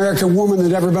African-American woman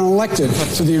that ever been elected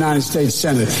to the United States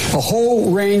Senate. A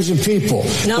whole range of people.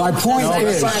 No, my point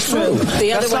is... That's not true.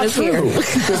 The other one is here. I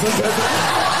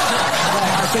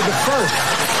said the first.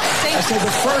 I said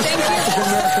the first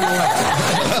African-American elected.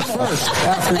 First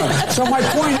African-American. So my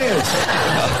point is...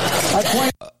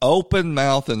 Open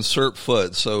mouth, insert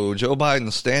foot. So Joe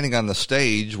Biden standing on the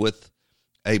stage with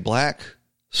a black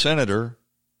senator,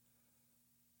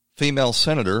 female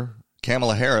senator,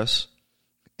 Kamala Harris,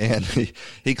 and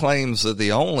he claims that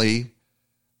the only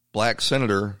black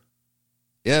senator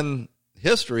in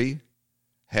history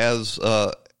has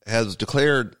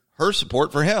declared her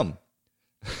support for him.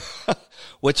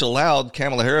 Which allowed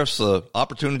Kamala Harris the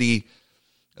opportunity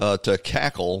to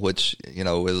cackle, which,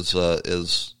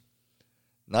 is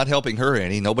not helping her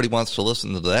any. Nobody wants to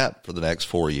listen to that for the next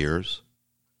 4 years.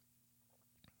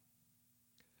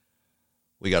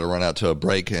 We got to run out to a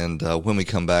break, and when we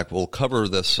come back, we'll cover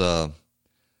this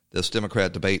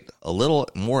Democrat debate a little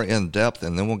more in depth,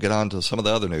 and then we'll get on to some of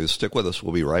the other news. Stick with us.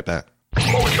 We'll be right back.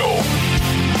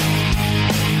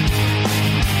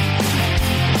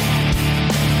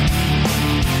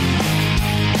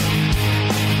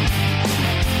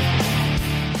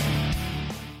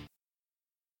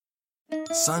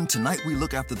 Son, tonight we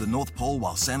look after the North Pole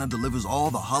while Santa delivers all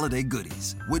the holiday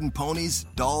goodies. Wooden ponies,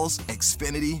 dolls,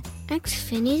 Xfinity.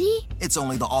 Xfinity? It's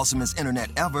only the awesomest internet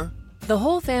ever. The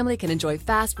whole family can enjoy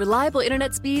fast, reliable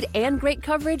internet speed and great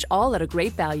coverage, all at a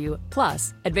great value.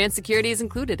 Plus, advanced security is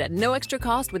included at no extra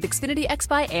cost with Xfinity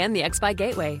XFi and the XFi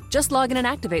Gateway. Just log in and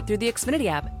activate through the Xfinity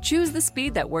app. Choose the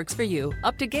speed that works for you,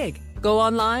 up to gig. Go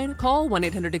online, call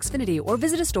 1-800-XFINITY, or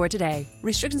visit a store today.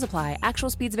 Restrictions apply. Actual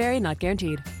speeds vary, not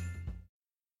guaranteed.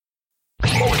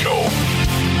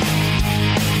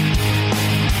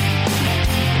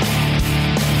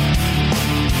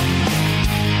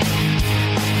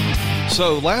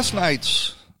 So last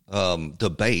night's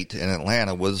debate in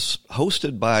Atlanta was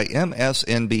hosted by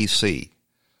MSNBC,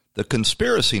 the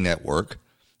conspiracy network,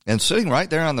 and sitting right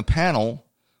there on the panel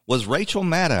was Rachel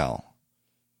Maddow.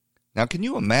 Now, can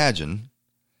you imagine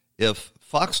if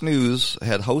Fox News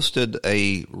had hosted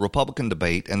a Republican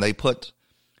debate and they put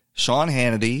Sean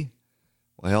Hannity,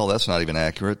 well, that's not even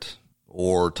accurate,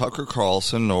 or Tucker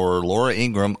Carlson or Laura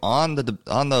Ingraham on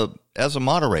the as a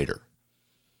moderator?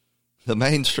 The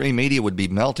mainstream media would be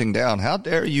melting down. How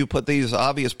dare you put these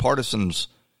obvious partisans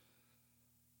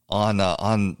on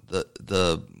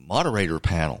the moderator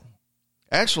panel?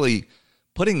 Actually,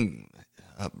 putting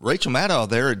Rachel Maddow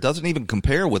there, it doesn't even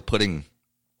compare with putting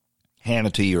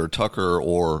Hannity or Tucker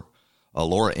or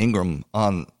Laura Ingraham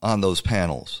on those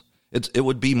panels. It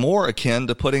would be more akin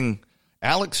to putting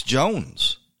Alex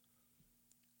Jones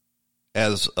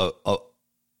as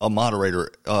a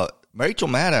moderator. Rachel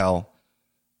Maddow,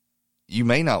 you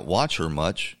may not watch her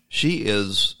much. She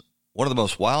is one of the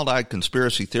most wild-eyed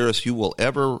conspiracy theorists you will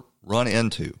ever run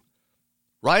into.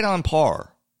 Right on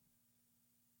par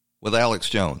with Alex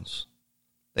Jones.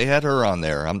 They had her on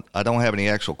there. I don't have any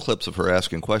actual clips of her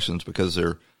asking questions because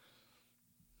they're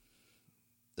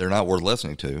not worth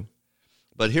listening to.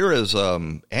 But here is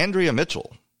Andrea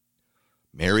Mitchell,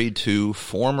 married to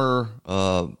former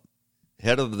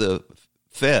head of the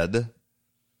Fed,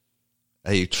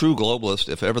 a true globalist,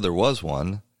 if ever there was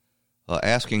one,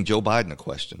 asking Joe Biden a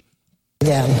question.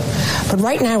 But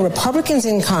right now, Republicans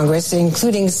in Congress,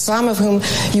 including some of whom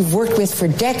you've worked with for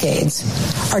decades,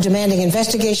 are demanding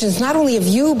investigations not only of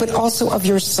you, but also of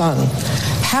your son.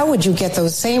 How would you get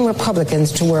those same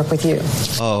Republicans to work with you?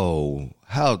 Oh,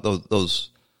 how those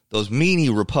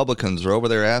meanie Republicans are over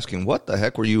there asking, what the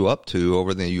heck were you up to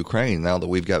over in the Ukraine now that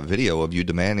we've got video of you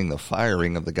demanding the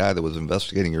firing of the guy that was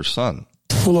investigating your son?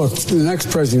 Well, look, the next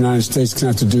president of the United States is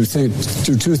going to have to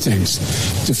do two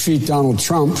things. Defeat Donald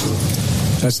Trump.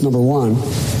 That's number one.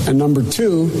 And number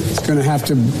two, is going to have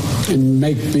to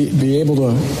be able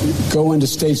to go into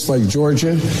states like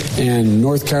Georgia and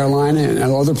North Carolina and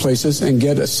other places and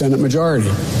get a Senate majority.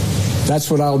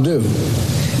 That's what I'll do.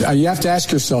 You have to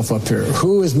ask yourself up here,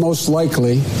 who is most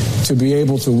likely to be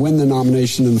able to win the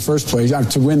nomination in the first place,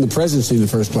 to win the presidency in the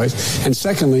first place? And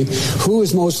secondly, who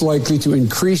is most likely to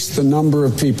increase the number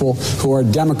of people who are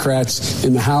Democrats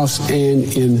in the House and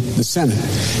in the Senate?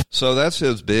 So that's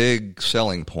his big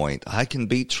selling point. I can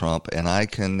beat Trump and I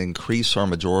can increase our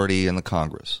majority in the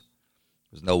Congress.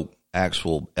 There's no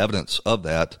actual evidence of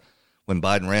that. When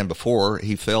Biden ran before,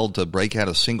 he failed to break out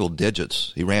of single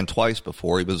digits. He ran twice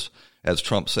before. He was, as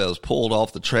Trump says, pulled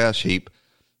off the trash heap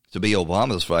to be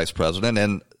Obama's vice president.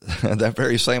 And that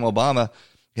very same Obama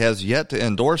has yet to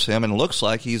endorse him and looks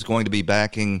like he's going to be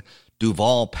backing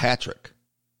Duval Patrick.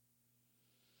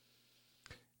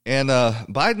 And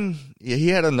Biden, he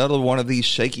had another one of these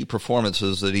shaky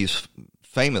performances that he's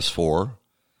famous for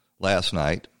last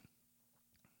night.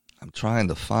 I'm trying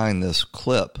to find this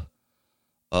clip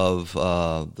of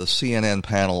the CNN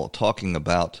panel talking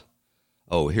about,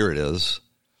 oh, here it is.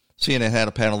 CNN had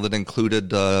a panel that included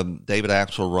David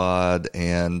Axelrod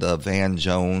and Van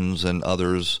Jones and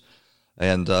others,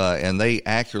 and they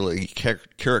accurately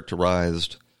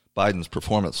characterized Biden's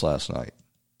performance last night.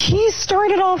 He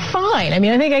started off fine. I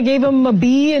mean, I think I gave him a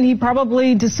B, and he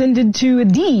probably descended to a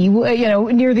D,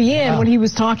 near the end when he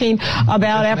was talking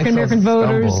about African-American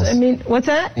voters. Stumbles. I mean, what's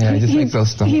that? Yeah, he just makes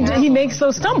those stumbles. He makes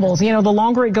those stumbles. The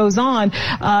longer it goes on,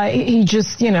 he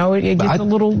just, it gets a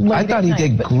little... I thought he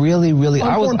did really, really...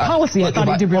 On foreign policy, I thought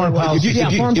he did really well.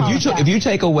 If you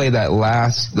take away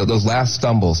those last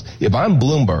stumbles, if I'm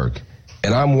Bloomberg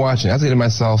and I'm watching, I say to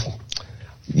myself,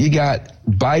 you got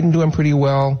Biden doing pretty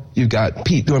well. You've got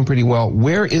Pete doing pretty well.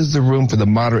 Where is the room for the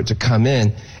moderate to come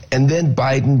in? And then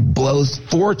Biden blows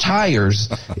 4 tires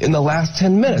in the last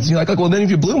 10 minutes. You're like, well, then if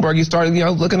you're Bloomberg, you started,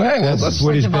 looking, hey, well, that's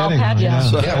what he's betting on.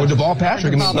 Yeah, with Deval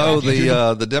Patrick. So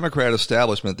the Democrat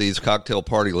establishment, these cocktail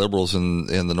party liberals in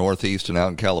the Northeast and out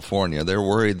in California, they're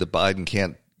worried that Biden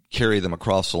can't carry them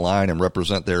across the line and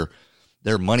represent their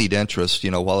their moneyed interest,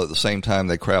 while at the same time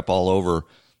they crap all over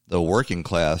the working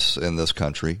class in this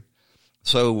country.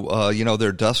 So,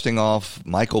 they're dusting off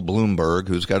Michael Bloomberg,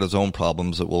 who's got his own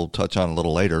problems that we'll touch on a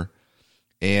little later,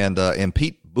 and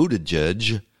Pete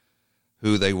Buttigieg,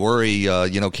 who they worry,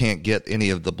 can't get any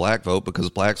of the black vote because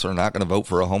blacks are not going to vote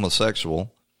for a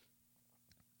homosexual.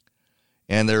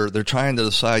 And they're trying to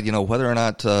decide, whether or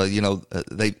not,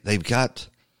 they've got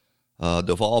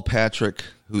Deval Patrick,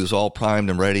 who's all primed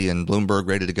and ready, and Bloomberg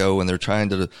ready to go, and they're trying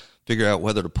to figure out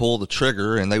whether to pull the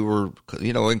trigger. And they were,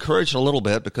 encouraged a little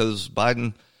bit because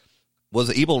Biden was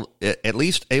at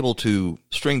least able to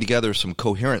string together some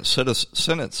coherent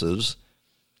sentences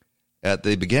at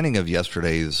the beginning of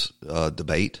yesterday's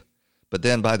debate. But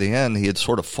then by the end, he had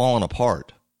sort of fallen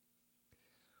apart.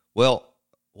 Well,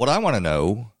 what I want to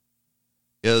know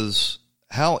is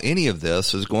how any of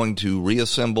this is going to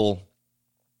reassemble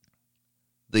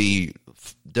the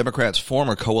Democrats'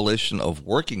 former coalition of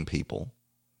working people.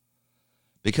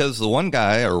 Because the one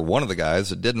guy, or one of the guys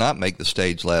that did not make the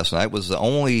stage last night, was the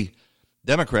only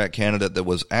Democrat candidate that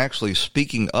was actually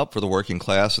speaking up for the working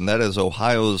class, and that is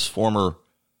Ohio's former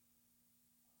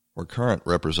or current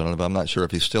representative, I'm not sure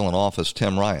if he's still in office,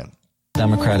 Tim Ryan.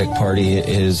 Democratic Party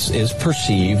is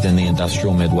perceived in the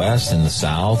industrial Midwest and the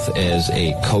South as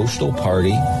a coastal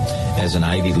party, as an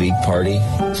Ivy League party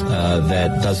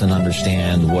that doesn't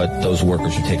understand what those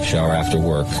workers who take a shower after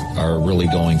work are really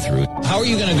going through. How are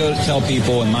you going to go tell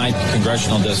people in my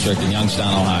congressional district in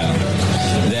Youngstown, Ohio,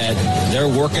 that they're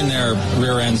working their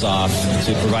rear ends off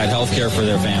to provide health care for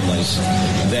their families,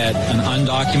 that an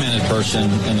undocumented person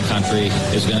in the country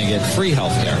is going to get free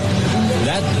health care?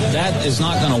 That is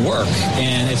not going to work,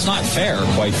 and it's not fair,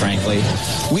 quite frankly.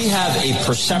 We have a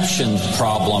perception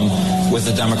problem with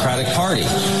the Democratic Party.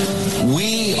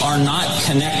 We are not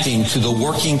connecting to the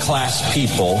working class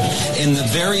people in the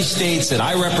very states that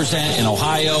I represent in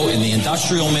Ohio, in the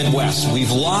industrial Midwest.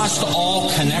 We've lost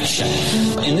all connection.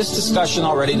 In this discussion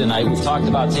already tonight, we've talked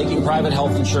about taking private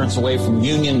health insurance away from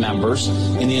union members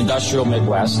in the industrial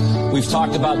Midwest. We've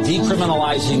talked about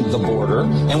decriminalizing the border,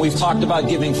 and we've talked about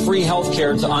giving free health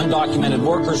care to undocumented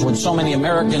workers when so many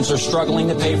Americans are struggling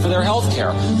to pay for their health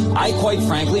care. I, quite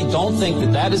frankly, don't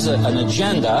think that is an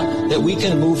agenda that we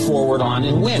can move forward on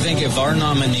and win. I think if our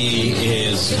nominee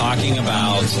is talking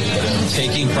about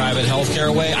taking private health care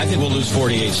away, I think we'll lose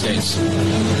 48 states.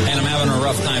 And I'm having a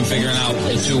rough time figuring out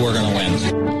which two we're going to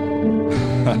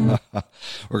win.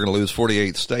 We're going to lose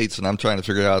 48 states, and I'm trying to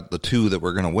figure out the two that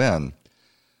we're going to win.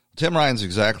 Tim Ryan's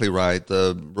exactly right.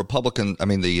 The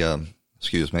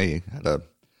had a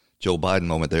Joe Biden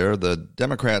moment there. The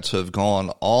Democrats have gone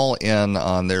all in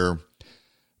on their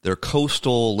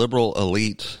coastal liberal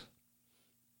elite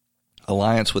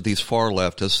alliance with these far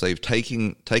leftists. They've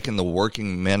taken the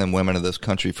working men and women of this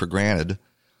country for granted.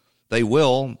 They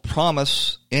will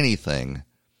promise anything.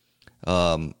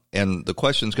 And the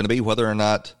question is going to be whether or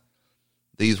not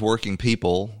these working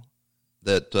people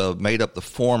that made up the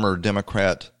former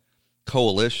Democrat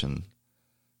coalition,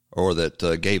 or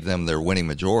that gave them their winning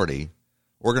majority,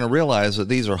 we're going to realize that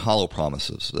these are hollow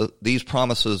promises. These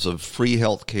promises of free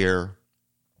health care,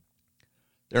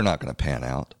 they're not going to pan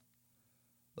out,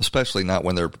 especially not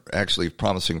when they're actually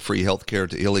promising free health care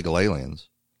to illegal aliens.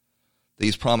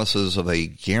 These promises of a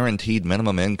guaranteed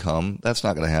minimum income, that's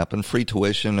not going to happen. Free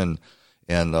tuition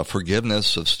and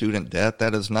forgiveness of student debt,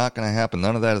 that is not going to happen.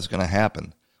 None of that is going to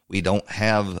happen. We don't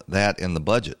have that in the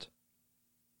budget.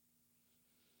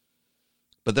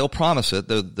 But they'll promise it.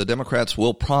 The Democrats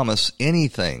will promise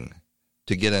anything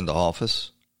to get into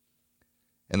office.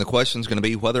 And the question is going to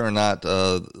be whether or not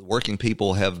working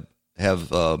people have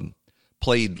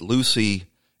played Lucy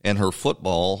and her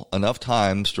football enough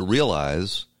times to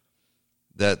realize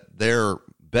that their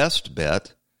best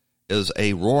bet is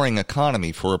a roaring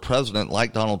economy for a president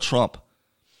like Donald Trump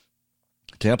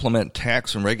to implement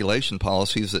tax and regulation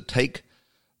policies that take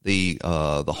the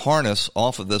harness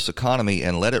off of this economy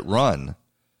and let it run.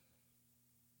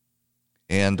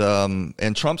 And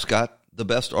Trump's got the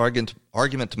best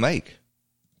argument to make.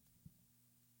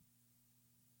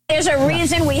 There's a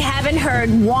reason we haven't heard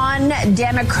one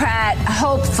Democrat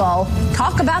hopeful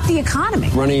talk about the economy.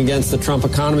 Running against the Trump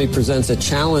economy presents a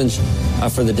challenge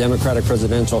for the Democratic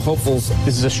presidential hopefuls.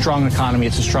 This is a strong economy.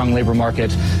 It's a strong labor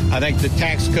market. I think the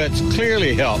tax cuts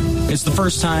clearly help. It's the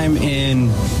first time in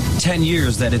 10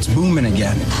 years that it's booming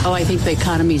again. Oh, I think the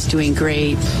economy's doing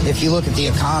great. If you look at the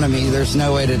economy, there's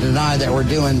no way to deny that we're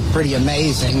doing pretty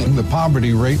amazing. The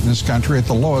poverty rate in this country at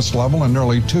the lowest level in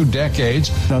nearly 2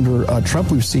 decades. Under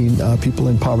Trump, we've seen people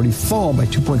in poverty fall by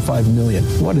 2.5 million.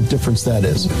 What a difference that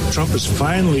is. Trump is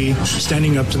finally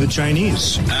standing up to the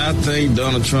Chinese. I think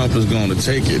Donald Trump is going to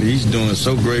take it. He's doing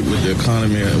so great with the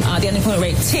economy. The unemployment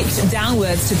rate ticked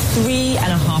downwards to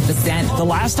 3.5%. The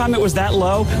last time it was that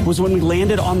low was when we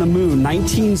landed on the moon,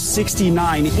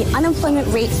 1969. The unemployment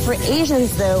rate for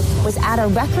Asians, though, was at a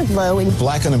record low.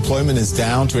 Black unemployment is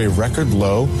down to a record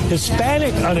low.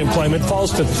 Hispanic unemployment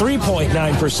falls to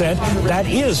 3.9%. That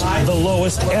is the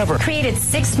lowest ever. Created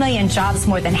 6 million jobs.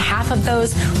 More than half of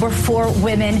those were for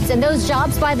women. And those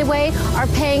jobs, by the way, are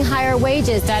paying higher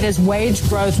wages. That is wage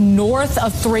growth north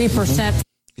of 3%.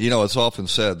 You know, it's often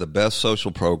said the best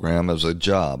social program is a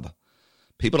job.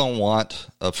 People don't want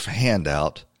a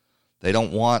handout. They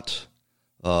don't want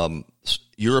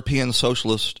European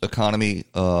socialist economy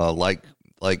like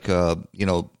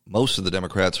most of the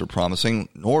Democrats are promising,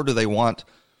 nor do they want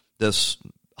this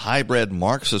hybrid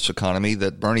Marxist economy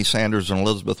that Bernie Sanders and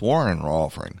Elizabeth Warren are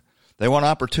offering. They want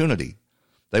opportunity.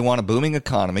 They want a booming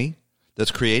economy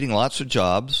that's creating lots of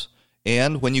jobs.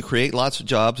 And when you create lots of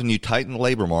jobs and you tighten the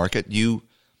labor market, you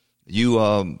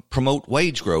promote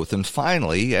wage growth. And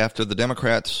finally, after the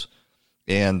Democrats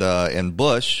and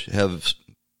Bush have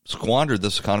squandered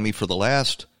this economy for the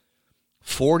last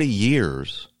 40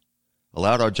 years,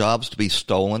 allowed our jobs to be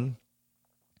stolen,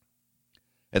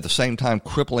 at the same time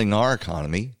crippling our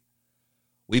economy,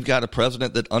 we've got a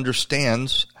president that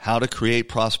understands how to create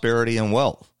prosperity and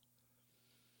wealth.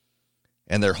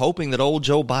 And they're hoping that old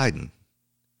Joe Biden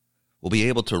will be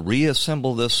able to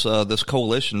reassemble this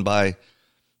coalition by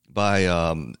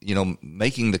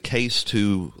making the case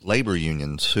to labor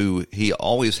unions, who he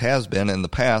always has been in the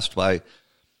past, by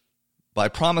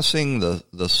promising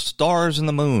the stars and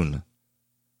the moon.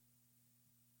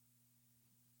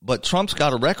 But Trump's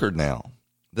got a record now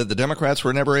that the Democrats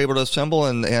were never able to assemble,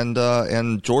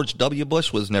 and George W.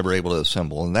 Bush was never able to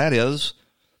assemble, and that is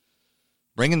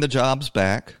bringing the jobs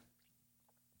back,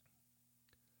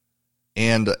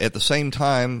 and at the same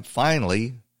time,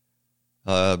 finally,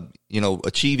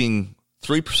 achieving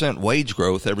 3% wage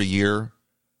growth every year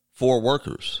for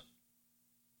workers.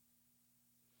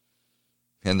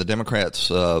 And the Democrats,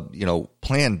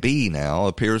 Plan B now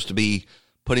appears to be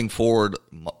putting forward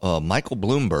Michael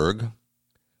Bloomberg,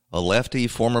 a lefty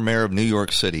former mayor of New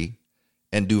York City,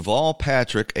 and Duval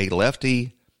Patrick, a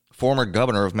lefty former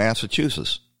governor of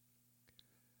Massachusetts.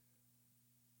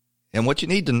 And what you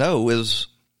need to know is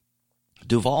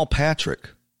Duval Patrick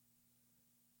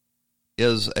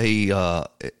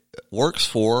works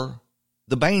for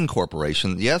the Bain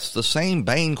Corporation. Yes, the same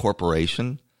Bain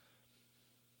Corporation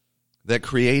that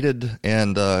created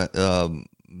and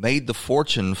made the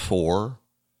fortune for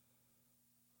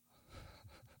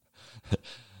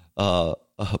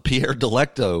Pierre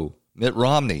Delecto, Mitt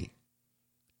Romney.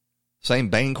 Same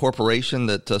Bain Corporation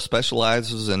that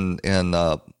specializes in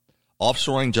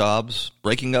offshoring jobs,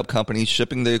 breaking up companies,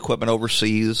 shipping the equipment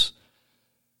overseas,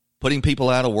 putting people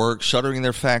out of work, shuttering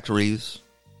their factories,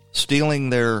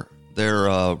 stealing their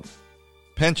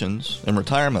pensions and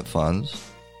retirement funds,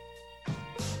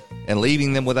 and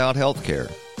leaving them without health care.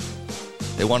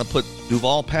 They want to put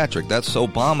Duval Patrick, that's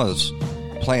Obama's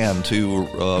plan to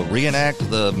reenact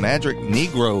the Magic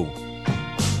Negro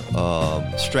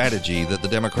strategy that the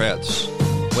Democrats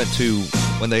went to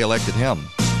when they elected him.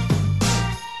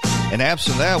 And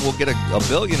absent that, we'll get a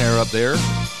billionaire up there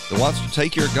that wants to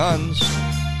take your guns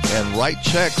and write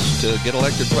checks to get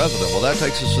elected president. Well, that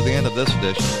takes us to the end of this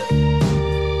edition.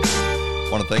 I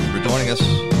want to thank you for joining us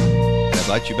and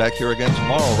invite you back here again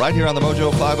tomorrow, right here on the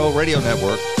Mojo 50 Radio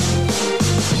Network,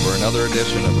 for another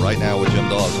edition of Right Now with Jim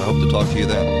Dawes. I hope to talk to you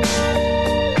then.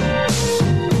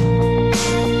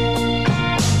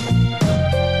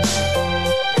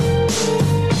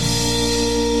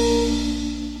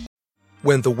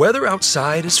 When the weather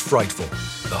outside is frightful,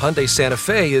 the Hyundai Santa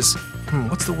Fe is,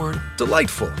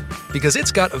 delightful. Because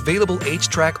it's got available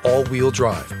H-Track all-wheel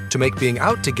drive to make being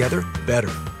out together better.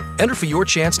 Enter for your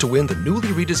chance to win the newly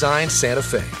redesigned Santa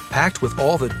Fe, packed with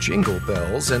all the jingle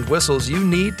bells and whistles you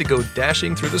need to go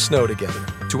dashing through the snow together.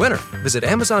 To enter, visit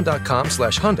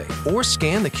Amazon.com/Hyundai or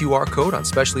scan the QR code on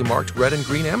specially marked red and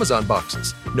green Amazon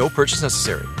boxes. No purchase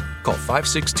necessary. Call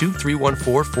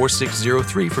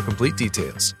 562-314-4603 for complete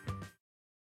details.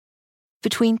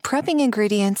 Between prepping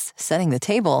ingredients, setting the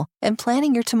table, and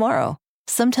planning your tomorrow,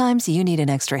 sometimes you need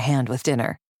an extra hand with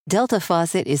dinner. Delta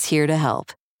Faucet is here to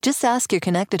help. Just ask your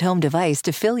connected home device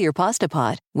to fill your pasta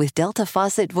pot with Delta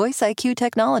Faucet Voice IQ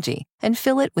technology and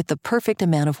fill it with the perfect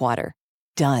amount of water.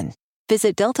 Done.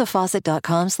 Visit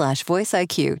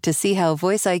deltafaucet.com/voiceIQ to see how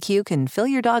Voice IQ can fill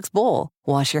your dog's bowl,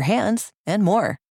 wash your hands, and more.